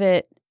out of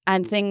it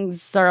and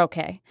things are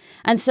okay.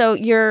 And so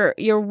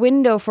your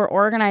window for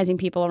organizing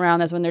people around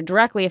this when they're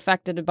directly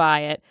affected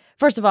by it,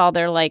 first of all,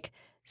 they're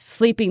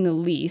sleeping the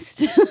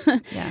least.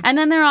 Yeah. And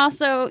then they're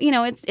also,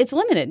 it's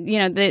limited.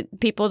 The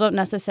people don't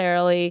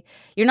necessarily,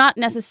 you're not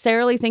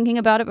necessarily thinking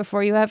about it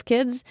before you have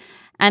kids.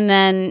 And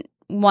then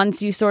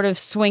once you sort of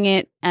swing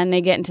it and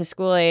they get into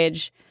school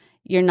age,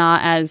 you're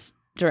not as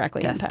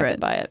directly impacted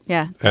by it.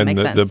 Yeah, that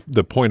makes sense.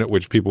 The point at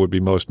which people would be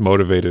most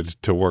motivated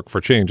to work for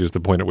change is the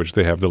point at which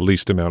they have the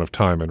least amount of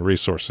time and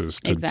resources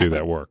to do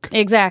that work.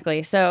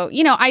 Exactly. So,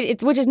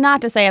 which is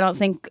not to say I don't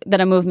think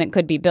that a movement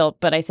could be built,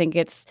 but I think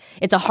it's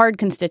a hard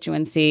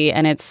constituency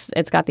and it's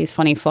got these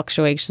funny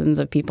fluctuations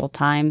of people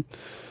time.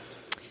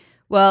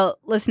 Well,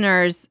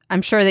 listeners,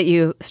 I'm sure that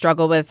you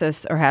struggle with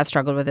this or have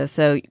struggled with this.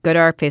 So go to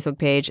our Facebook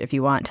page if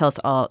you want. Tell us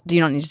all. You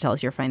don't need to tell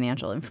us your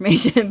financial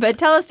information, but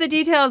tell us the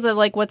details of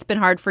what's been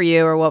hard for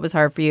you or what was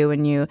hard for you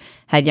when you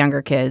had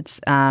younger kids.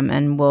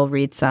 And we'll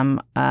read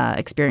some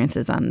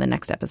experiences on the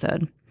next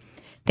episode.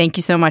 Thank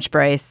you so much,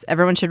 Bryce.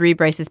 Everyone should read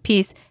Bryce's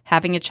piece,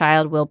 Having a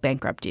Child Will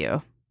Bankrupt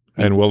You.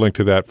 And we'll link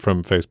to that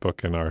from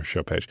Facebook and our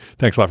show page.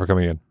 Thanks a lot for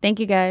coming in. Thank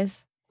you,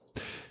 guys.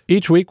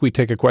 Each week, we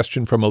take a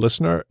question from a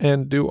listener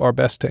and do our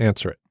best to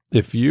answer it.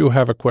 If you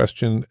have a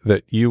question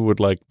that you would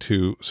like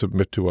to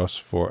submit to us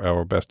for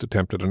our best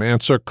attempt at an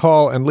answer,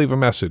 call and leave a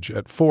message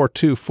at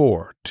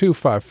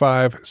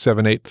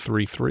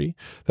 424-255-7833.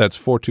 That's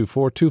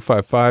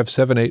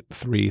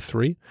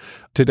 424-255-7833.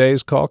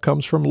 Today's call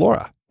comes from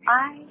Laura.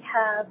 I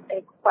have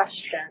a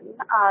question.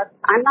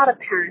 I'm not a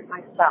parent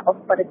myself,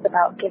 but it's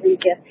about giving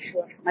gifts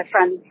to my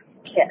friend's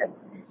kids.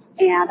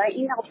 And I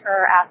emailed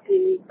her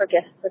asking for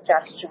gift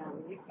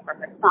suggestions for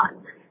her son.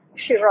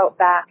 She wrote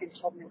back and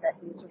told me that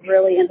he's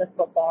really into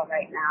football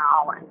right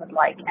now and would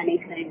like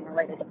anything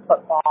related to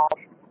football.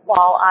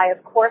 While I,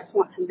 of course,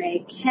 want to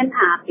make him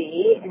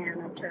happy and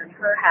in turn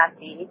her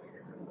happy,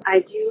 I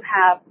do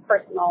have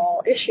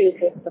personal issues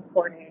with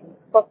supporting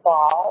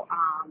football.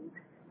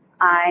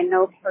 I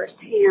know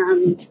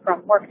firsthand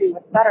from working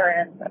with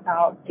veterans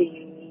about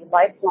the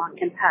lifelong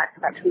impact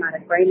that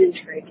traumatic brain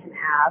injury can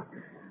have,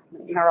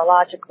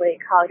 neurologically,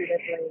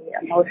 cognitively,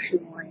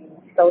 emotionally,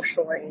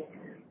 socially.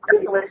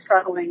 I'm really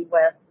struggling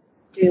with,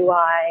 do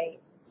I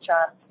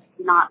just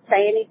not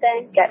say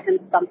anything, get him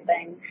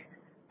something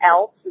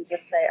else, and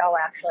just say, oh,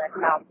 actually, I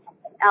found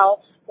something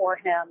else for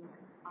him,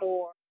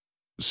 or...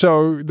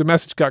 So the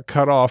message got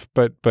cut off,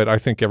 but I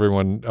think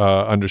everyone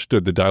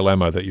understood the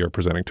dilemma that you're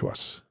presenting to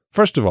us.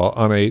 First of all,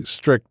 on a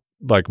strict,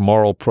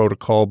 moral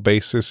protocol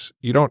basis,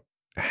 you don't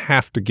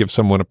have to give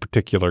someone a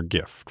particular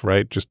gift,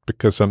 right? Just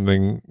because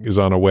something is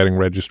on a wedding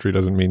registry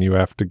doesn't mean you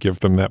have to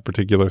give them that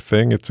particular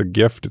thing. It's a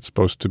gift. It's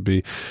supposed to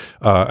be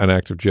an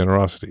act of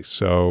generosity.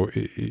 So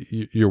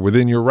you're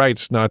within your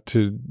rights not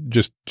to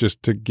just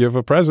to give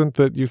a present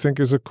that you think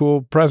is a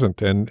cool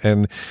present.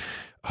 And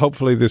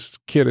hopefully this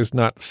kid is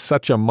not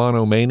such a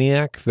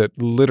monomaniac that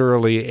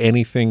literally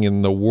anything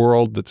in the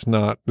world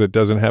that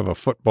doesn't have a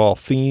football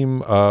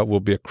theme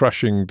will be a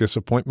crushing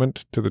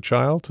disappointment to the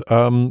child.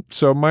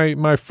 So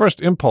my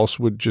first impulse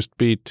would just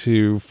be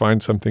to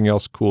find something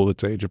else cool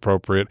that's age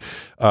appropriate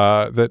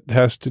that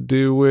has to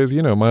do with,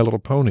 My Little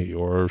Pony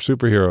or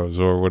superheroes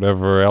or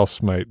whatever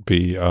else might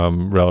be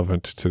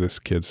relevant to this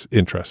kid's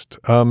interest.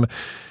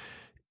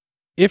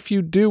 If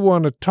you do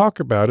want to talk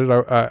about it,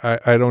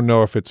 I don't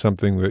know if it's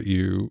something that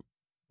you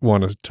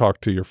want to talk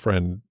to your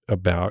friend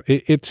about.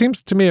 It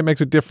seems to me it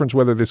makes a difference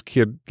whether this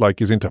kid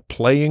is into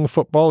playing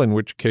football, in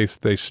which case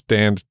they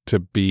stand to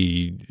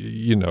be,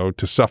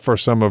 to suffer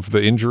some of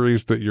the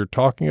injuries that you're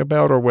talking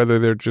about, or whether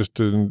they're just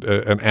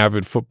an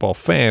avid football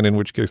fan, in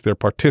which case they're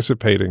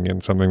participating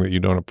in something that you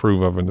don't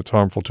approve of and that's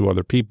harmful to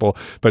other people,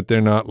 but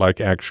they're not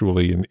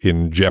actually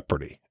in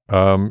jeopardy.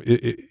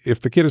 If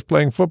the kid is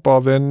playing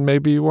football, then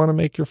maybe you want to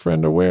make your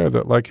friend aware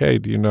that, like, hey,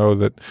 do you know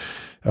that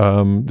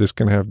this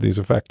can have these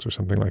effects or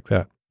something like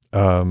that.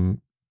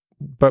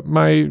 But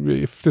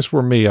if this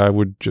were me, I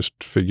would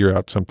just figure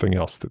out something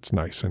else that's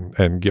nice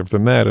and give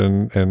them that.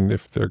 And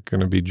if they're going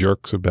to be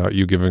jerks about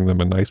you giving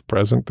them a nice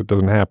present that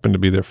doesn't happen to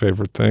be their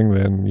favorite thing,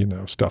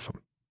 then, stuff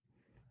them.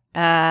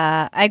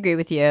 I agree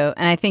with you.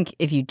 And I think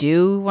if you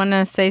do want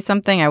to say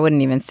something, I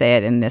wouldn't even say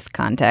it in this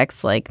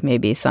context. Like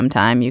maybe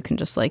sometime you can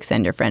just like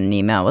send your friend an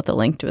email with a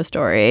link to a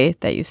story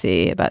that you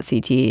see about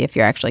CT if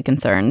you're actually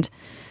concerned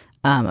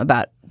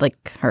about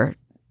like her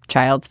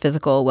child's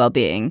physical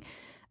well-being.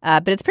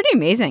 But it's pretty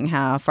amazing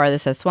how far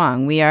this has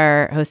swung. We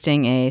are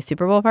hosting a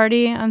Super Bowl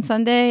party on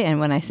Sunday, and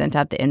when I sent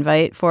out the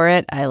invite for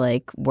it, I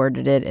like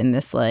worded it in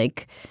this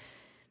like,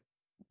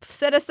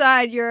 set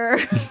aside your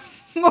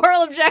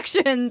moral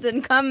objections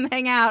and come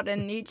hang out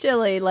and eat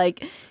chili.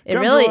 Like it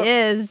really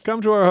is.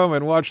 Come to our home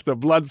and watch the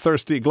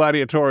bloodthirsty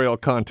gladiatorial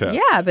contest.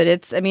 Yeah, but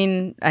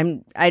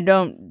I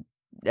don't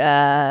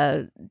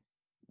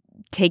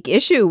take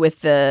issue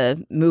with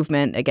the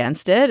movement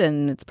against it,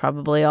 and it's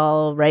probably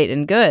all right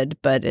and good,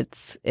 but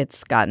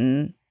it's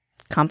gotten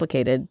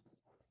complicated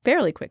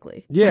fairly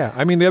quickly. Yeah,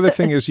 I mean, the other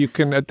thing is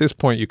at this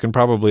point, you can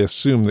probably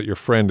assume that your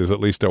friend is at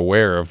least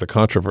aware of the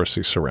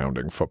controversy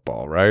surrounding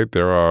football, right?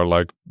 There are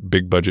like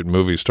big budget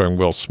movies starring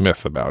Will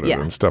Smith about it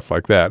and stuff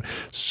like that.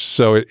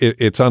 So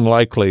it's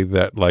unlikely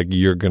that like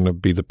you're going to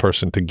be the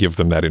person to give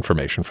them that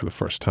information for the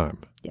first time.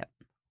 Yep.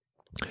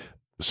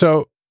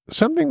 So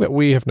something that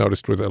we have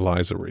noticed with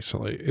Eliza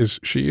recently is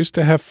she used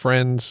to have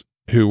friends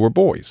who were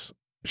boys.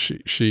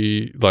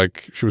 She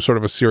was sort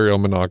of a serial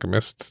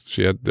monogamist.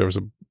 There was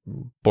a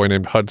boy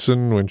named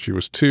Hudson when she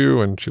was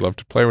 2, and she loved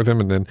to play with him.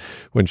 And then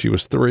when she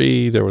was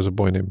 3, there was a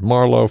boy named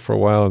Marlo for a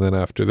while. And then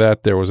after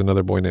that, there was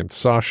another boy named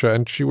Sasha,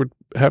 and she would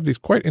have these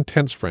quite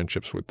intense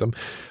friendships with them.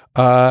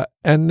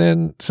 And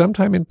then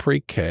sometime in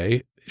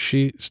pre-K,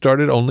 she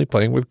started only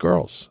playing with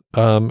girls.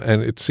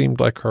 And it seemed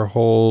like her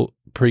whole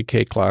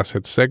pre-K class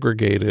had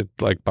segregated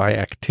like by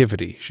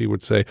activity. She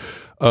would say,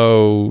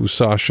 oh,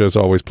 Sasha's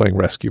always playing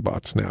Rescue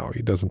Bots now.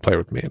 He doesn't play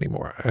with me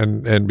anymore.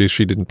 And because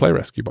she didn't play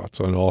Rescue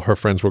Bots, and all her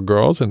friends were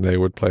girls, and they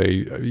would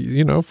play,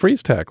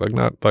 freeze tag, like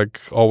not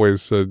like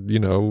always,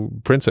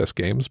 princess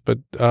games, but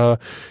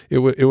it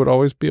would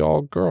always be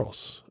all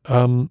girls.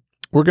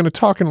 We're going to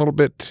talk in a little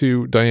bit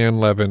to Diane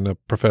Levin, a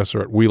professor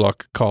at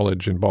Wheelock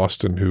College in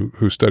Boston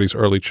who studies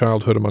early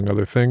childhood, among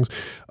other things.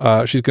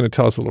 She's going to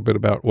tell us a little bit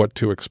about what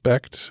to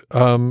expect.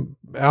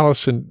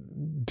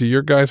 Allison, do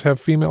your guys have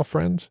female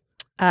friends?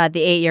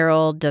 The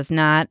 8-year-old does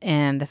not,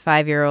 and the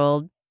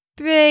 5-year-old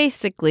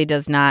basically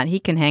does not. He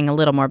can hang a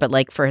little more, but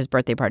like for his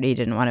birthday party, he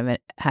didn't want to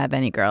have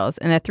any girls.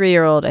 And the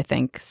 3-year-old, I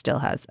think, still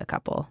has a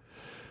couple.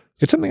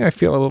 It's something I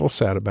feel a little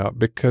sad about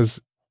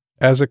because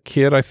as a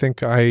kid, I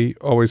think I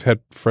always had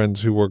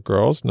friends who were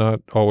girls,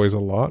 not always a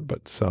lot,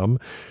 but some.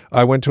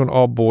 I went to an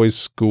all-boys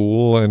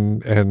school,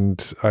 and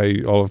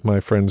all of my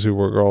friends who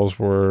were girls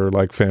were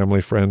like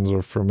family friends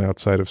or from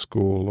outside of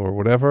school or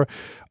whatever.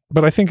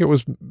 But I think it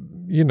was,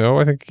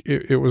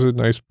 it was a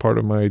nice part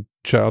of my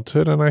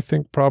childhood. And I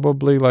think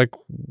probably like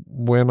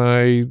when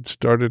I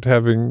started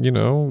having,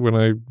 when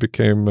I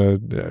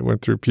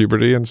went through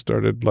puberty and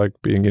started like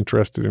being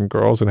interested in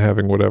girls and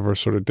having whatever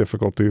sort of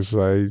difficulties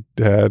I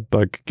had,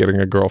 like getting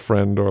a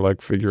girlfriend or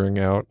like figuring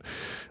out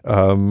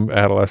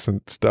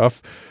adolescent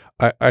stuff.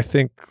 I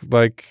think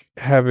like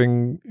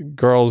having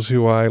girls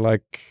who I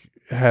like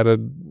had a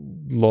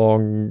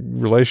long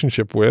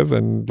relationship with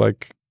and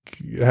like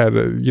had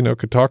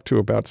could talk to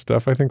about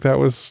stuff. I think that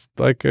was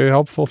like a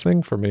helpful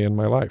thing for me in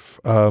my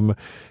life. And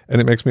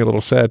it makes me a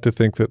little sad to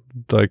think that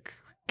like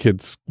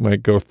kids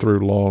might go through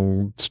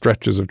long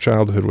stretches of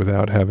childhood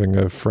without having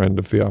a friend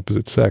of the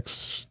opposite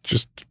sex,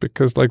 just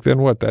because like then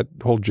what, that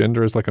whole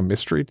gender is like a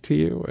mystery to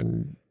you.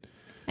 And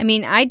I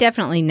mean, I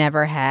definitely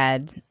never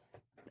had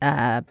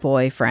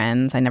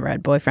boyfriends. I never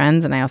had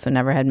boyfriends, and I also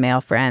never had male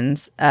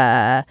friends,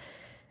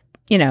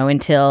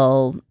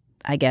 until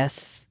I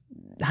guess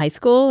high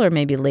school or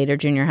maybe later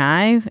junior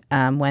high,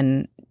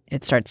 when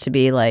it starts to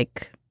be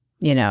like,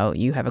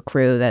 you have a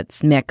crew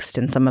that's mixed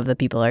and some of the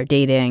people are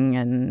dating,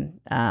 and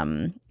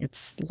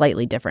it's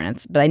slightly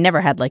different. But I never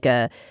had like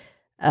a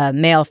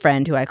male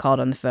friend who I called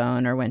on the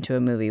phone or went to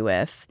a movie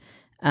with.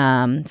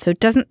 So it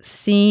doesn't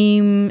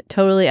seem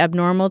totally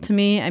abnormal to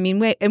me. I mean,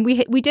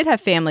 we did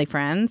have family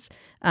friends.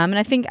 And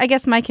I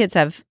guess my kids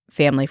have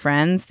family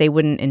friends. They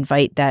wouldn't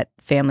invite that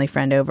family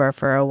friend over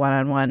for a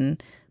one-on-one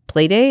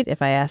play date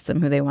if I asked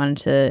them who they wanted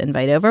to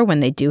invite over. When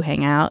they do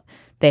hang out,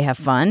 they have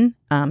fun.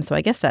 So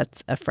I guess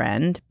that's a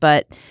friend.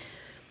 But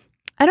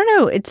I don't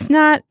know.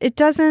 It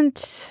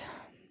doesn't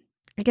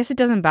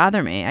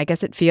bother me. I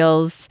guess it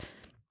feels,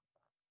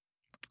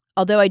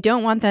 although I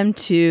don't want them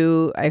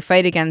to, I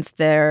fight against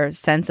their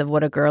sense of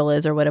what a girl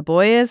is or what a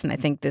boy is. And I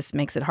think this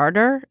makes it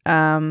harder.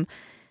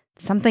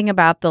 Something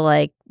about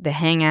the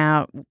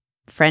hangout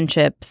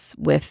friendships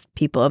with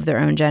people of their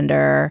own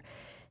gender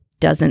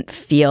doesn't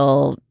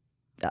feel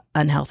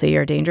unhealthy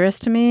or dangerous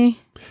to me.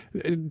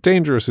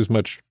 Dangerous is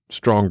much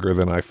stronger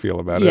than I feel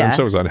about it. Yeah. And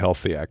so is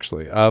unhealthy,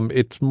 actually.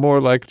 It's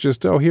more like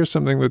just, here's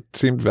something that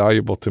seemed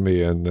valuable to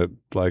me and that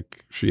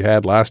like she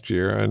had last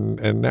year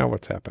and now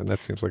what's happened.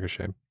 That seems like a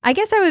shame. I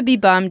guess I would be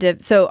bummed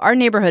if, so our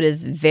neighborhood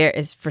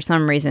is for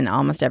some reason,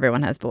 almost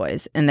everyone has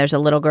boys. And there's a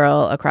little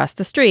girl across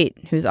the street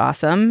who's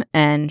awesome.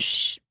 And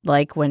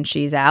like when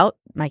she's out,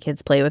 my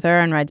kids play with her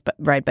and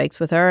ride bikes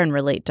with her and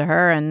relate to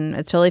her. And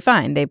it's totally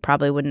fine. They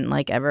probably wouldn't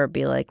like ever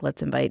be like,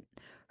 let's invite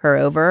her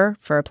over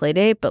for a play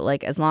date. But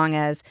like, as long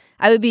as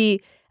I would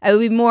be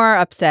more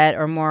upset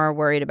or more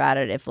worried about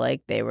it if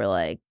like they were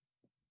like,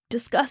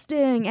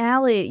 disgusting,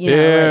 Allie, you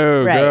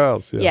know, like, right.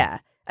 Girls. Yeah.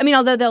 I mean,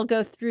 although they'll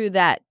go through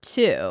that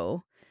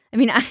too. I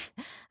mean,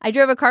 I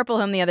drove a carpool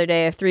home the other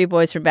day of 3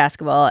 boys from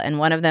basketball, and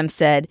one of them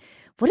said,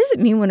 "What does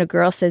it mean when a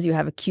girl says you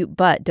have a cute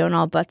butt? Don't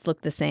all butts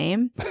look the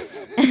same?"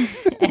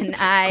 And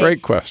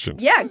Great question.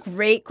 Yeah,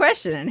 great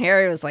question. And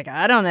Harry was like,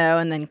 "I don't know."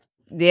 And then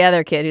the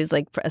other kid, who's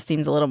like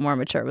seems a little more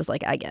mature, was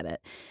like, "I get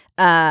it."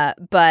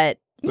 But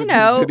you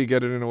know, did he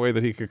get it in a way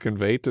that he could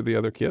convey to the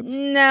other kids?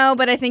 No,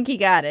 but I think he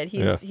got it.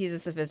 He's a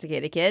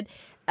sophisticated kid.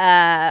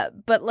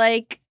 But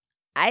like,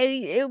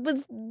 it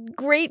was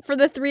great for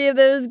the 3 of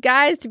those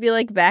guys to be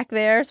like back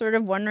there sort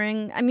of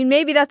wondering. I mean,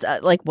 maybe that's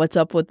like what's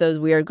up with those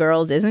weird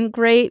girls isn't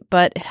great,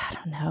 but I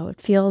don't know.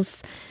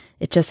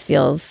 It just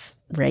feels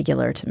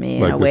regular to me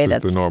like in a way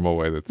that's the normal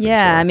way that things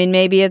yeah. are. I mean,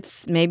 maybe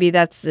that's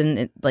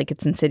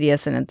it's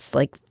insidious and it's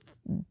like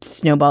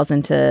snowballs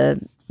into,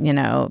 you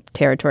know,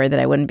 territory that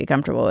I wouldn't be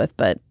comfortable with,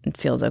 but it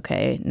feels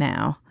okay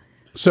now.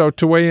 So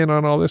to weigh in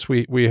on all this,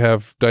 we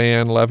have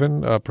Diane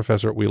Levin,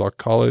 professor at Wheelock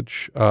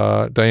College.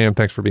 Diane,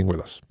 thanks for being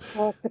with us.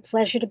 Well, it's a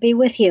pleasure to be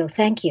with you.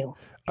 Thank you.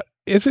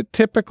 Is it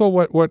typical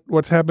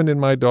what's happened in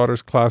my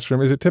daughter's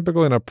classroom? Is it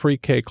typical in a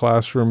pre-K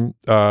classroom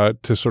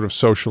to sort of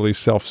socially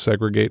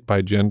self-segregate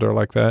by gender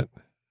like that?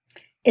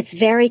 It's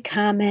very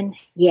common.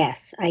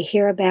 Yes, I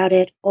hear about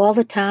it all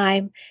the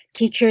time.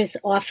 Teachers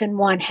often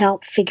want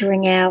help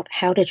figuring out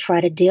how to try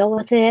to deal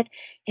with it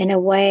in a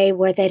way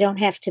where they don't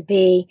have to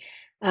be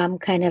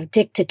kind of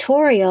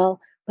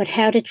dictatorial, but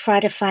how to try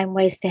to find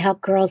ways to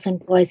help girls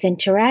and boys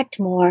interact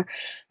more,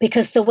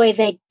 because the way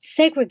they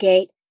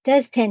segregate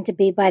does tend to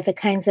be by the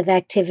kinds of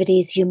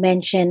activities you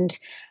mentioned.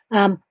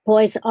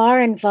 Boys are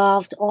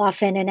involved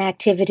often in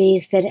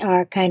activities that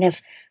are kind of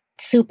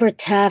super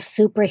tough,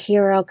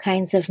 superhero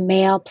kinds of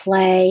male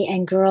play,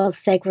 and girls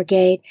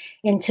segregate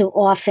into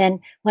often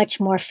much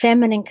more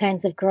feminine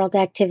kinds of girl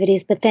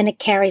activities, but then it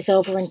carries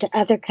over into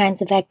other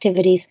kinds of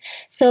activities.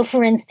 So,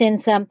 for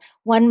instance,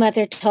 one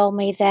mother told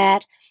me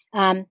that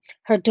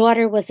her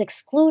daughter was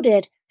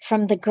excluded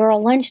from the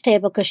girl lunch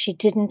table because she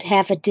didn't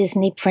have a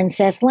Disney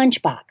princess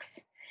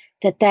lunchbox,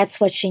 that's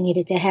what she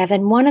needed to have.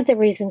 And one of the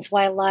reasons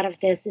why a lot of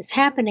this is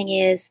happening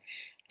is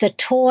the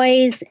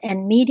toys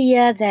and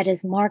media that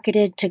is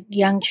marketed to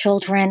young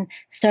children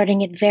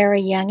starting at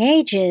very young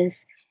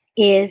ages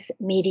is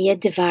media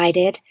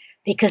divided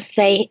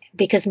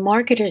because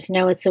marketers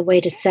know it's a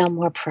way to sell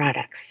more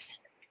products.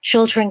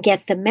 Children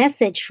get the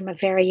message from a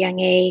very young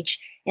age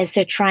as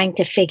they're trying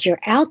to figure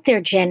out their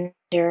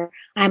gender.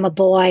 I'm a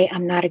boy,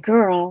 I'm not a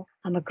girl.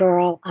 I'm a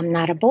girl, I'm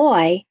not a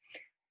boy.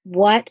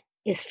 What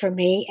is for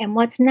me and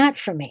what's not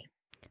for me?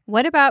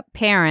 What about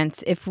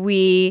parents?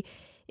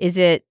 Is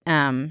it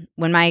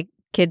when my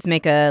kids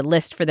make a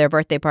list for their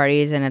birthday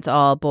parties and it's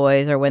all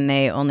boys, or when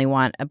they only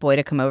want a boy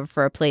to come over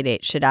for a play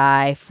date, should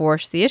I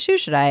force the issue?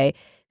 Should I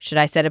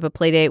set up a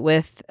play date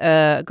with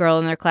a girl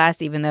in their class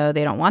even though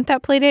they don't want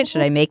that play date?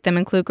 Should I make them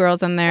include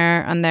girls on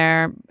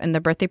the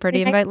birthday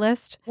party invite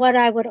list? What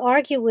I would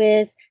argue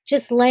is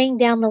just laying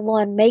down the law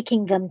and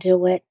making them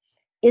do it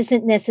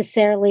isn't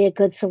necessarily a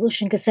good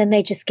solution, because then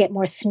they just get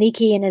more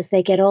sneaky, and as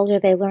they get older,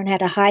 they learn how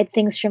to hide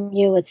things from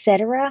you,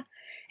 etc.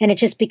 And it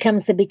just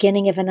becomes the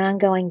beginning of an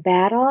ongoing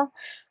battle.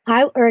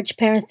 I urge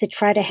parents to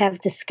try to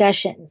have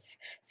discussions.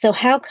 So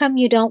how come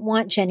you don't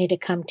want Jenny to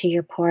come to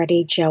your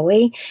party,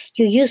 Joey?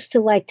 You used to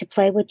like to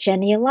play with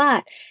Jenny a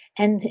lot.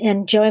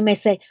 And Joey may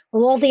say,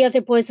 well, all the other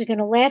boys are going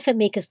to laugh at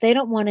me because they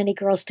don't want any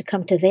girls to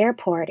come to their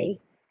party.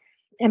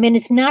 I mean,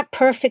 it's not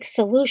perfect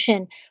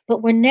solution,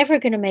 but we're never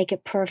going to make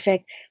it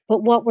perfect.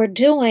 But what we're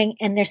doing,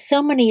 and there's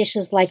so many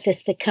issues like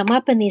this that come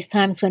up in these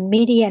times when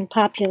media and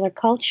popular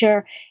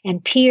culture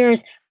and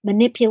peers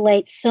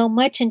manipulate so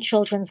much in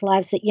children's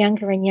lives at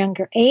younger and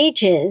younger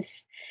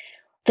ages,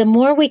 the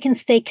more we can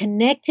stay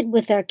connected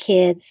with our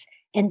kids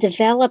and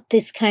develop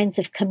these kinds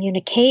of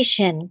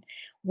communication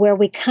where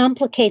we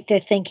complicate their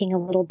thinking a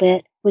little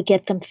bit, we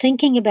get them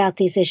thinking about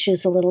these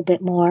issues a little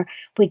bit more,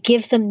 we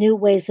give them new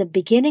ways of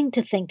beginning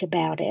to think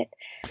about it.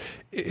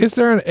 Is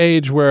there an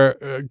age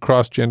where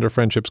cross-gender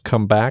friendships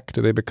come back?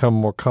 Do they become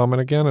more common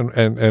again?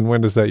 And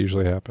when does that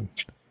usually happen?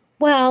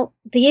 Well,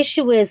 the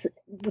issue is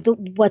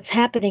what's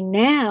happening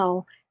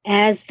now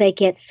as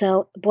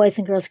boys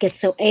and girls get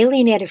so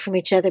alienated from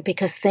each other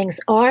because things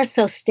are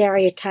so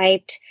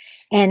stereotyped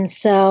and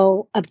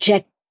so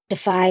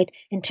objectified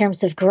in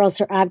terms of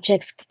girls are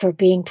objects for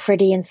being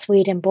pretty and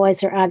sweet and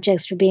boys are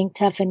objects for being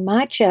tough and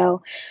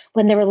macho.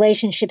 When the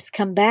relationships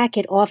come back,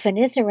 it often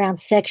is around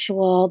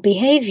sexual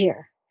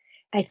behavior.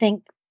 I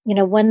think,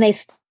 when they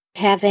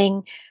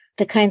having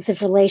the kinds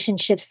of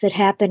relationships that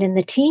happen in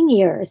the teen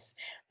years,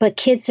 but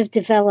kids have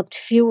developed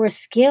fewer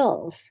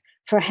skills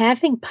for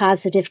having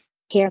positive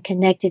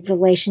care-connected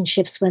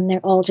relationships when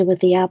they're older with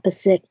the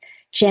opposite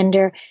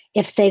gender,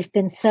 if they've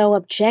been so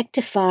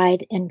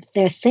objectified and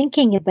they're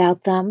thinking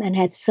about them and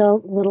had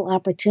so little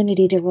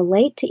opportunity to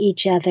relate to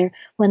each other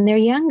when they're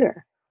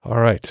younger. All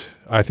right.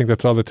 I think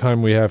that's all the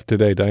time we have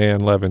today.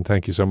 Diane Levin,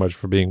 thank you so much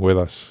for being with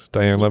us.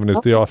 Diane Levin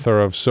is the author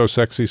of So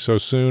Sexy, So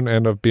Soon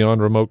and of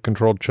Beyond Remote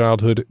Controlled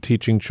Childhood,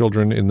 Teaching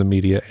Children in the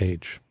Media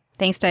Age.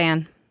 Thanks,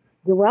 Diane.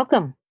 You're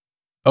welcome.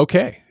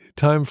 Okay.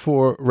 Time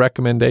for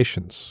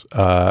recommendations,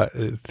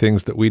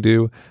 things that we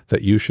do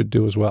that you should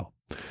do as well.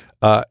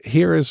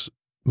 Here is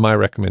my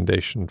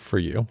recommendation for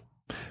you.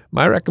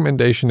 My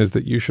recommendation is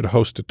that you should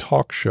host a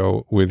talk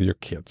show with your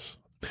kids.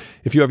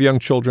 If you have young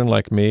children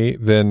like me,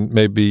 then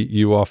maybe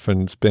you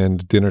often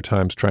spend dinner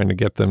times trying to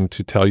get them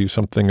to tell you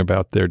something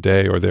about their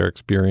day or their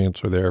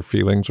experience or their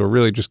feelings, or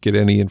really just get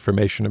any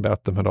information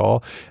about them at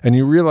all. And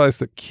you realize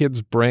that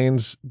kids'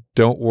 brains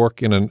don't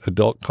work in an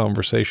adult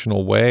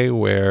conversational way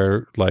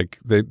where like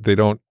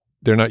they're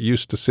not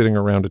used to sitting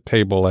around a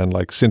table and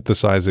like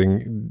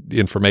synthesizing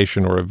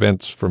information or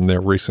events from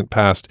their recent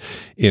past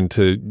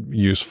into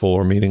useful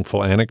or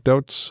meaningful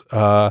anecdotes.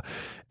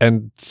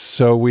 And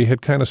so we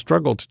had kind of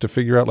struggled to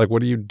figure out, like,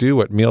 what do you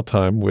do at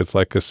mealtime with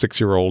like a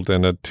 6-year-old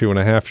and a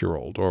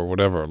 2.5-year-old or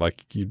whatever,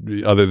 like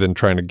other than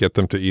trying to get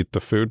them to eat the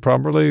food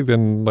properly,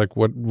 then like,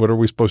 what are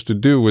we supposed to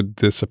do with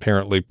this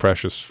apparently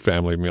precious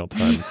family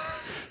mealtime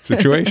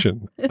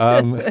situation?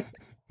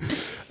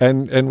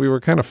 And we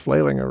were kind of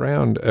flailing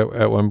around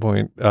at one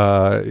point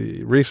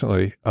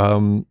recently,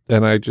 and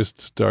I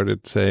just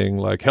started saying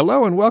like,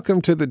 hello and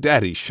welcome to the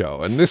Daddy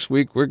Show. And this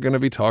week we're going to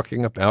be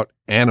talking about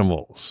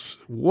animals.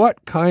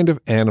 What kind of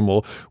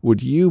animal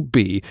would you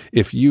be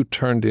if you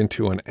turned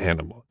into an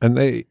animal? And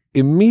they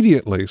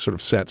immediately sort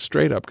of sat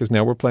straight up because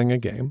now we're playing a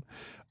game.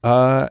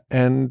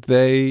 And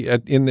they,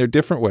 in their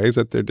different ways,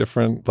 at their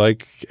different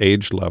like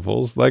age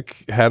levels,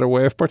 like had a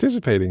way of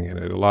participating in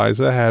it.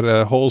 Eliza had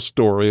a whole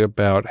story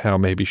about how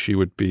maybe she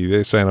would be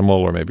this animal,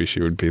 or maybe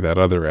she would be that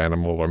other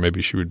animal, or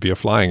maybe she would be a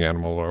flying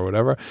animal or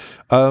whatever.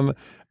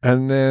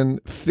 And then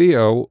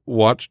Theo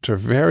watched her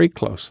very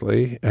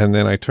closely, and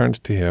then I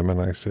turned to him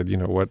and I said,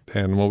 what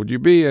animal would you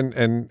be?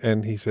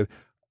 And he said,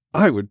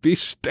 I would be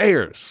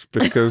Stairs,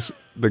 because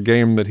the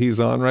game that he's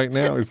on right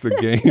now is the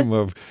game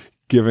of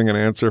giving an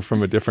answer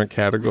from a different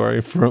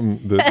category from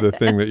the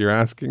thing that you're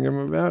asking him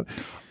about.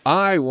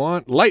 I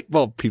want light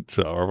bulb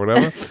pizza or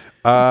whatever.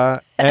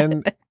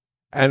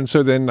 And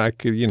so then I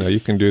could, you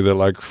can do the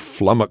like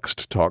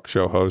flummoxed talk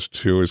show host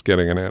who is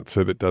getting an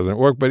answer that doesn't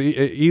work. But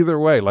either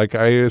way, like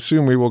I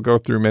assume we will go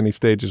through many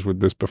stages with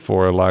this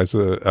before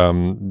Eliza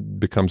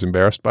becomes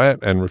embarrassed by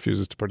it and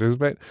refuses to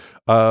participate.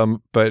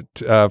 But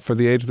for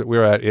the age that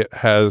we're at, it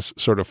has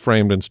sort of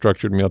framed and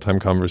structured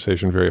mealtime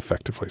conversation very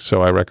effectively.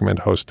 So I recommend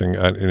hosting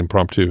an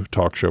impromptu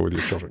talk show with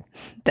your children.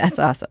 That's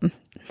awesome.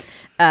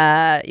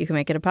 You can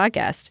make it a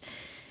podcast.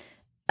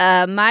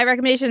 My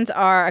recommendations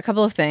are a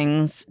couple of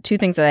things. 2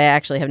 things that I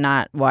actually have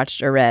not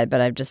watched or read,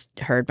 but I've just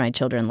heard my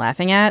children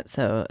laughing at,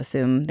 so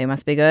assume they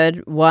must be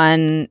good.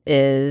 One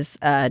is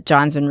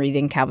John's been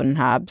reading Calvin and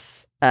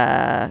Hobbes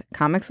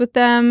comics with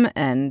them,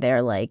 and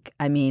they're like,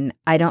 I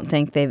don't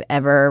think they've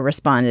ever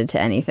responded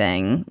to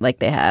anything like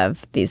they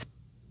have these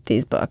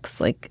books,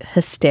 like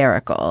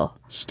hysterical.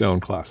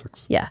 Stone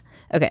classics. Yeah.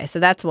 Okay, so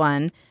that's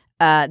one.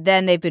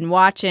 Then they've been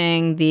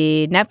watching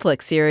the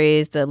Netflix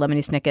series, the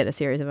Lemony Snicket, A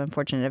Series of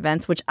Unfortunate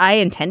Events, which I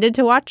intended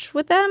to watch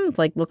with them.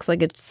 Like, looks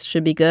like it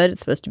should be good. It's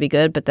supposed to be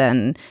good, but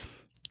then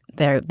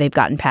they've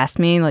gotten past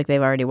me. Like,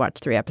 they've already watched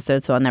 3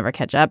 episodes, so I'll never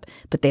catch up.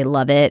 But they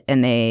love it,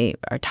 and they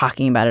are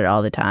talking about it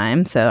all the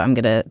time. So I'm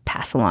going to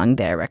pass along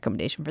their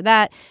recommendation for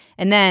that.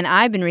 And then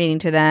I've been reading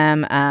to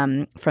them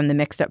from the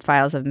Mixed Up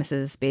Files of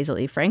Mrs. Basil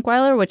E.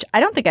 Frankweiler, which I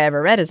don't think I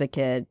ever read as a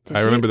kid.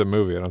 I remember the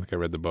movie. I don't think I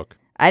read the book.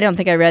 I don't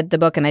think I read the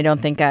book, and I don't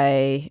think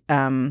I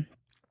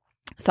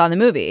saw the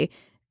movie,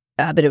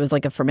 but it was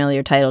like a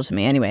familiar title to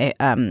me. Anyway,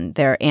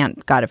 their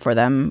aunt got it for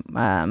them,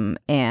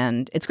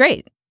 and it's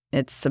great.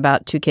 It's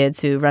about 2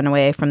 kids who run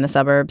away from the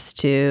suburbs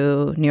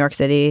to New York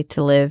City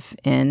to live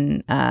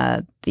in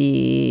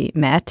the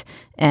Met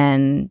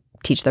and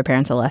teach their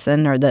parents a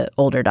lesson, or the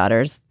older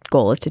daughter's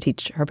goal is to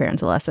teach her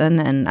parents a lesson.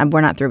 And we're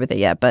not through with it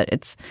yet, but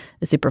it's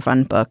a super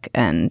fun book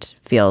and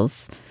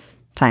feels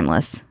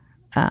timeless.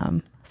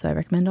 So I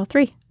recommend all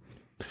 3.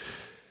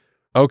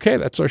 Okay,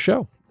 that's our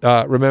show.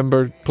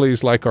 Remember,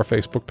 please like our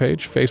Facebook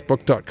page,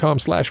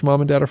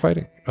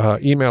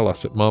 facebook.com/momanddadarefighting. Email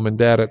us at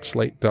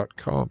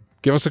momanddad@slate.com.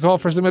 Give us a call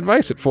for some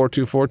advice at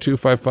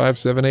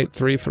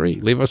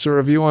 424-255-7833. Leave us a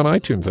review on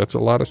iTunes. That's a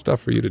lot of stuff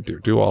for you to do.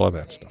 Do all of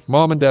that stuff.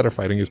 Mom and Dad Are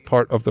Fighting is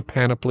part of the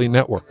Panoply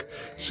Network.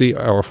 See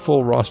our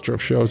full roster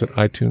of shows at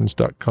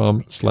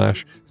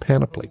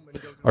itunes.com/panoply.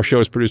 Our show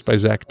is produced by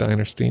Zach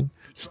Dinerstein.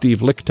 Steve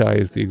Lichtai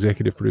is the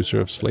executive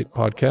producer of Slate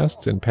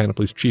Podcasts, and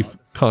Panoply's chief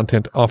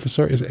content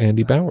officer is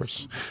Andy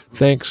Bowers.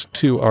 Thanks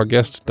to our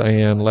guest,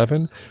 Diane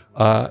Levin.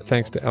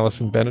 Thanks to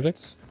Allison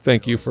Benedict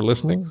Thank you for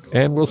listening,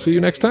 and we'll see you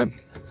next time.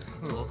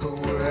 Look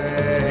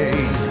away.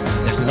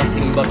 There's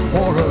nothing but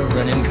horror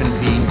and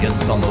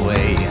inconvenience on the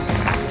way.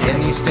 Ask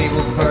any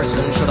stable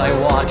person, should I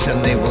watch,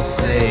 and they will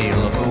say,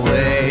 look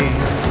away,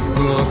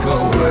 look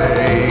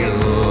away.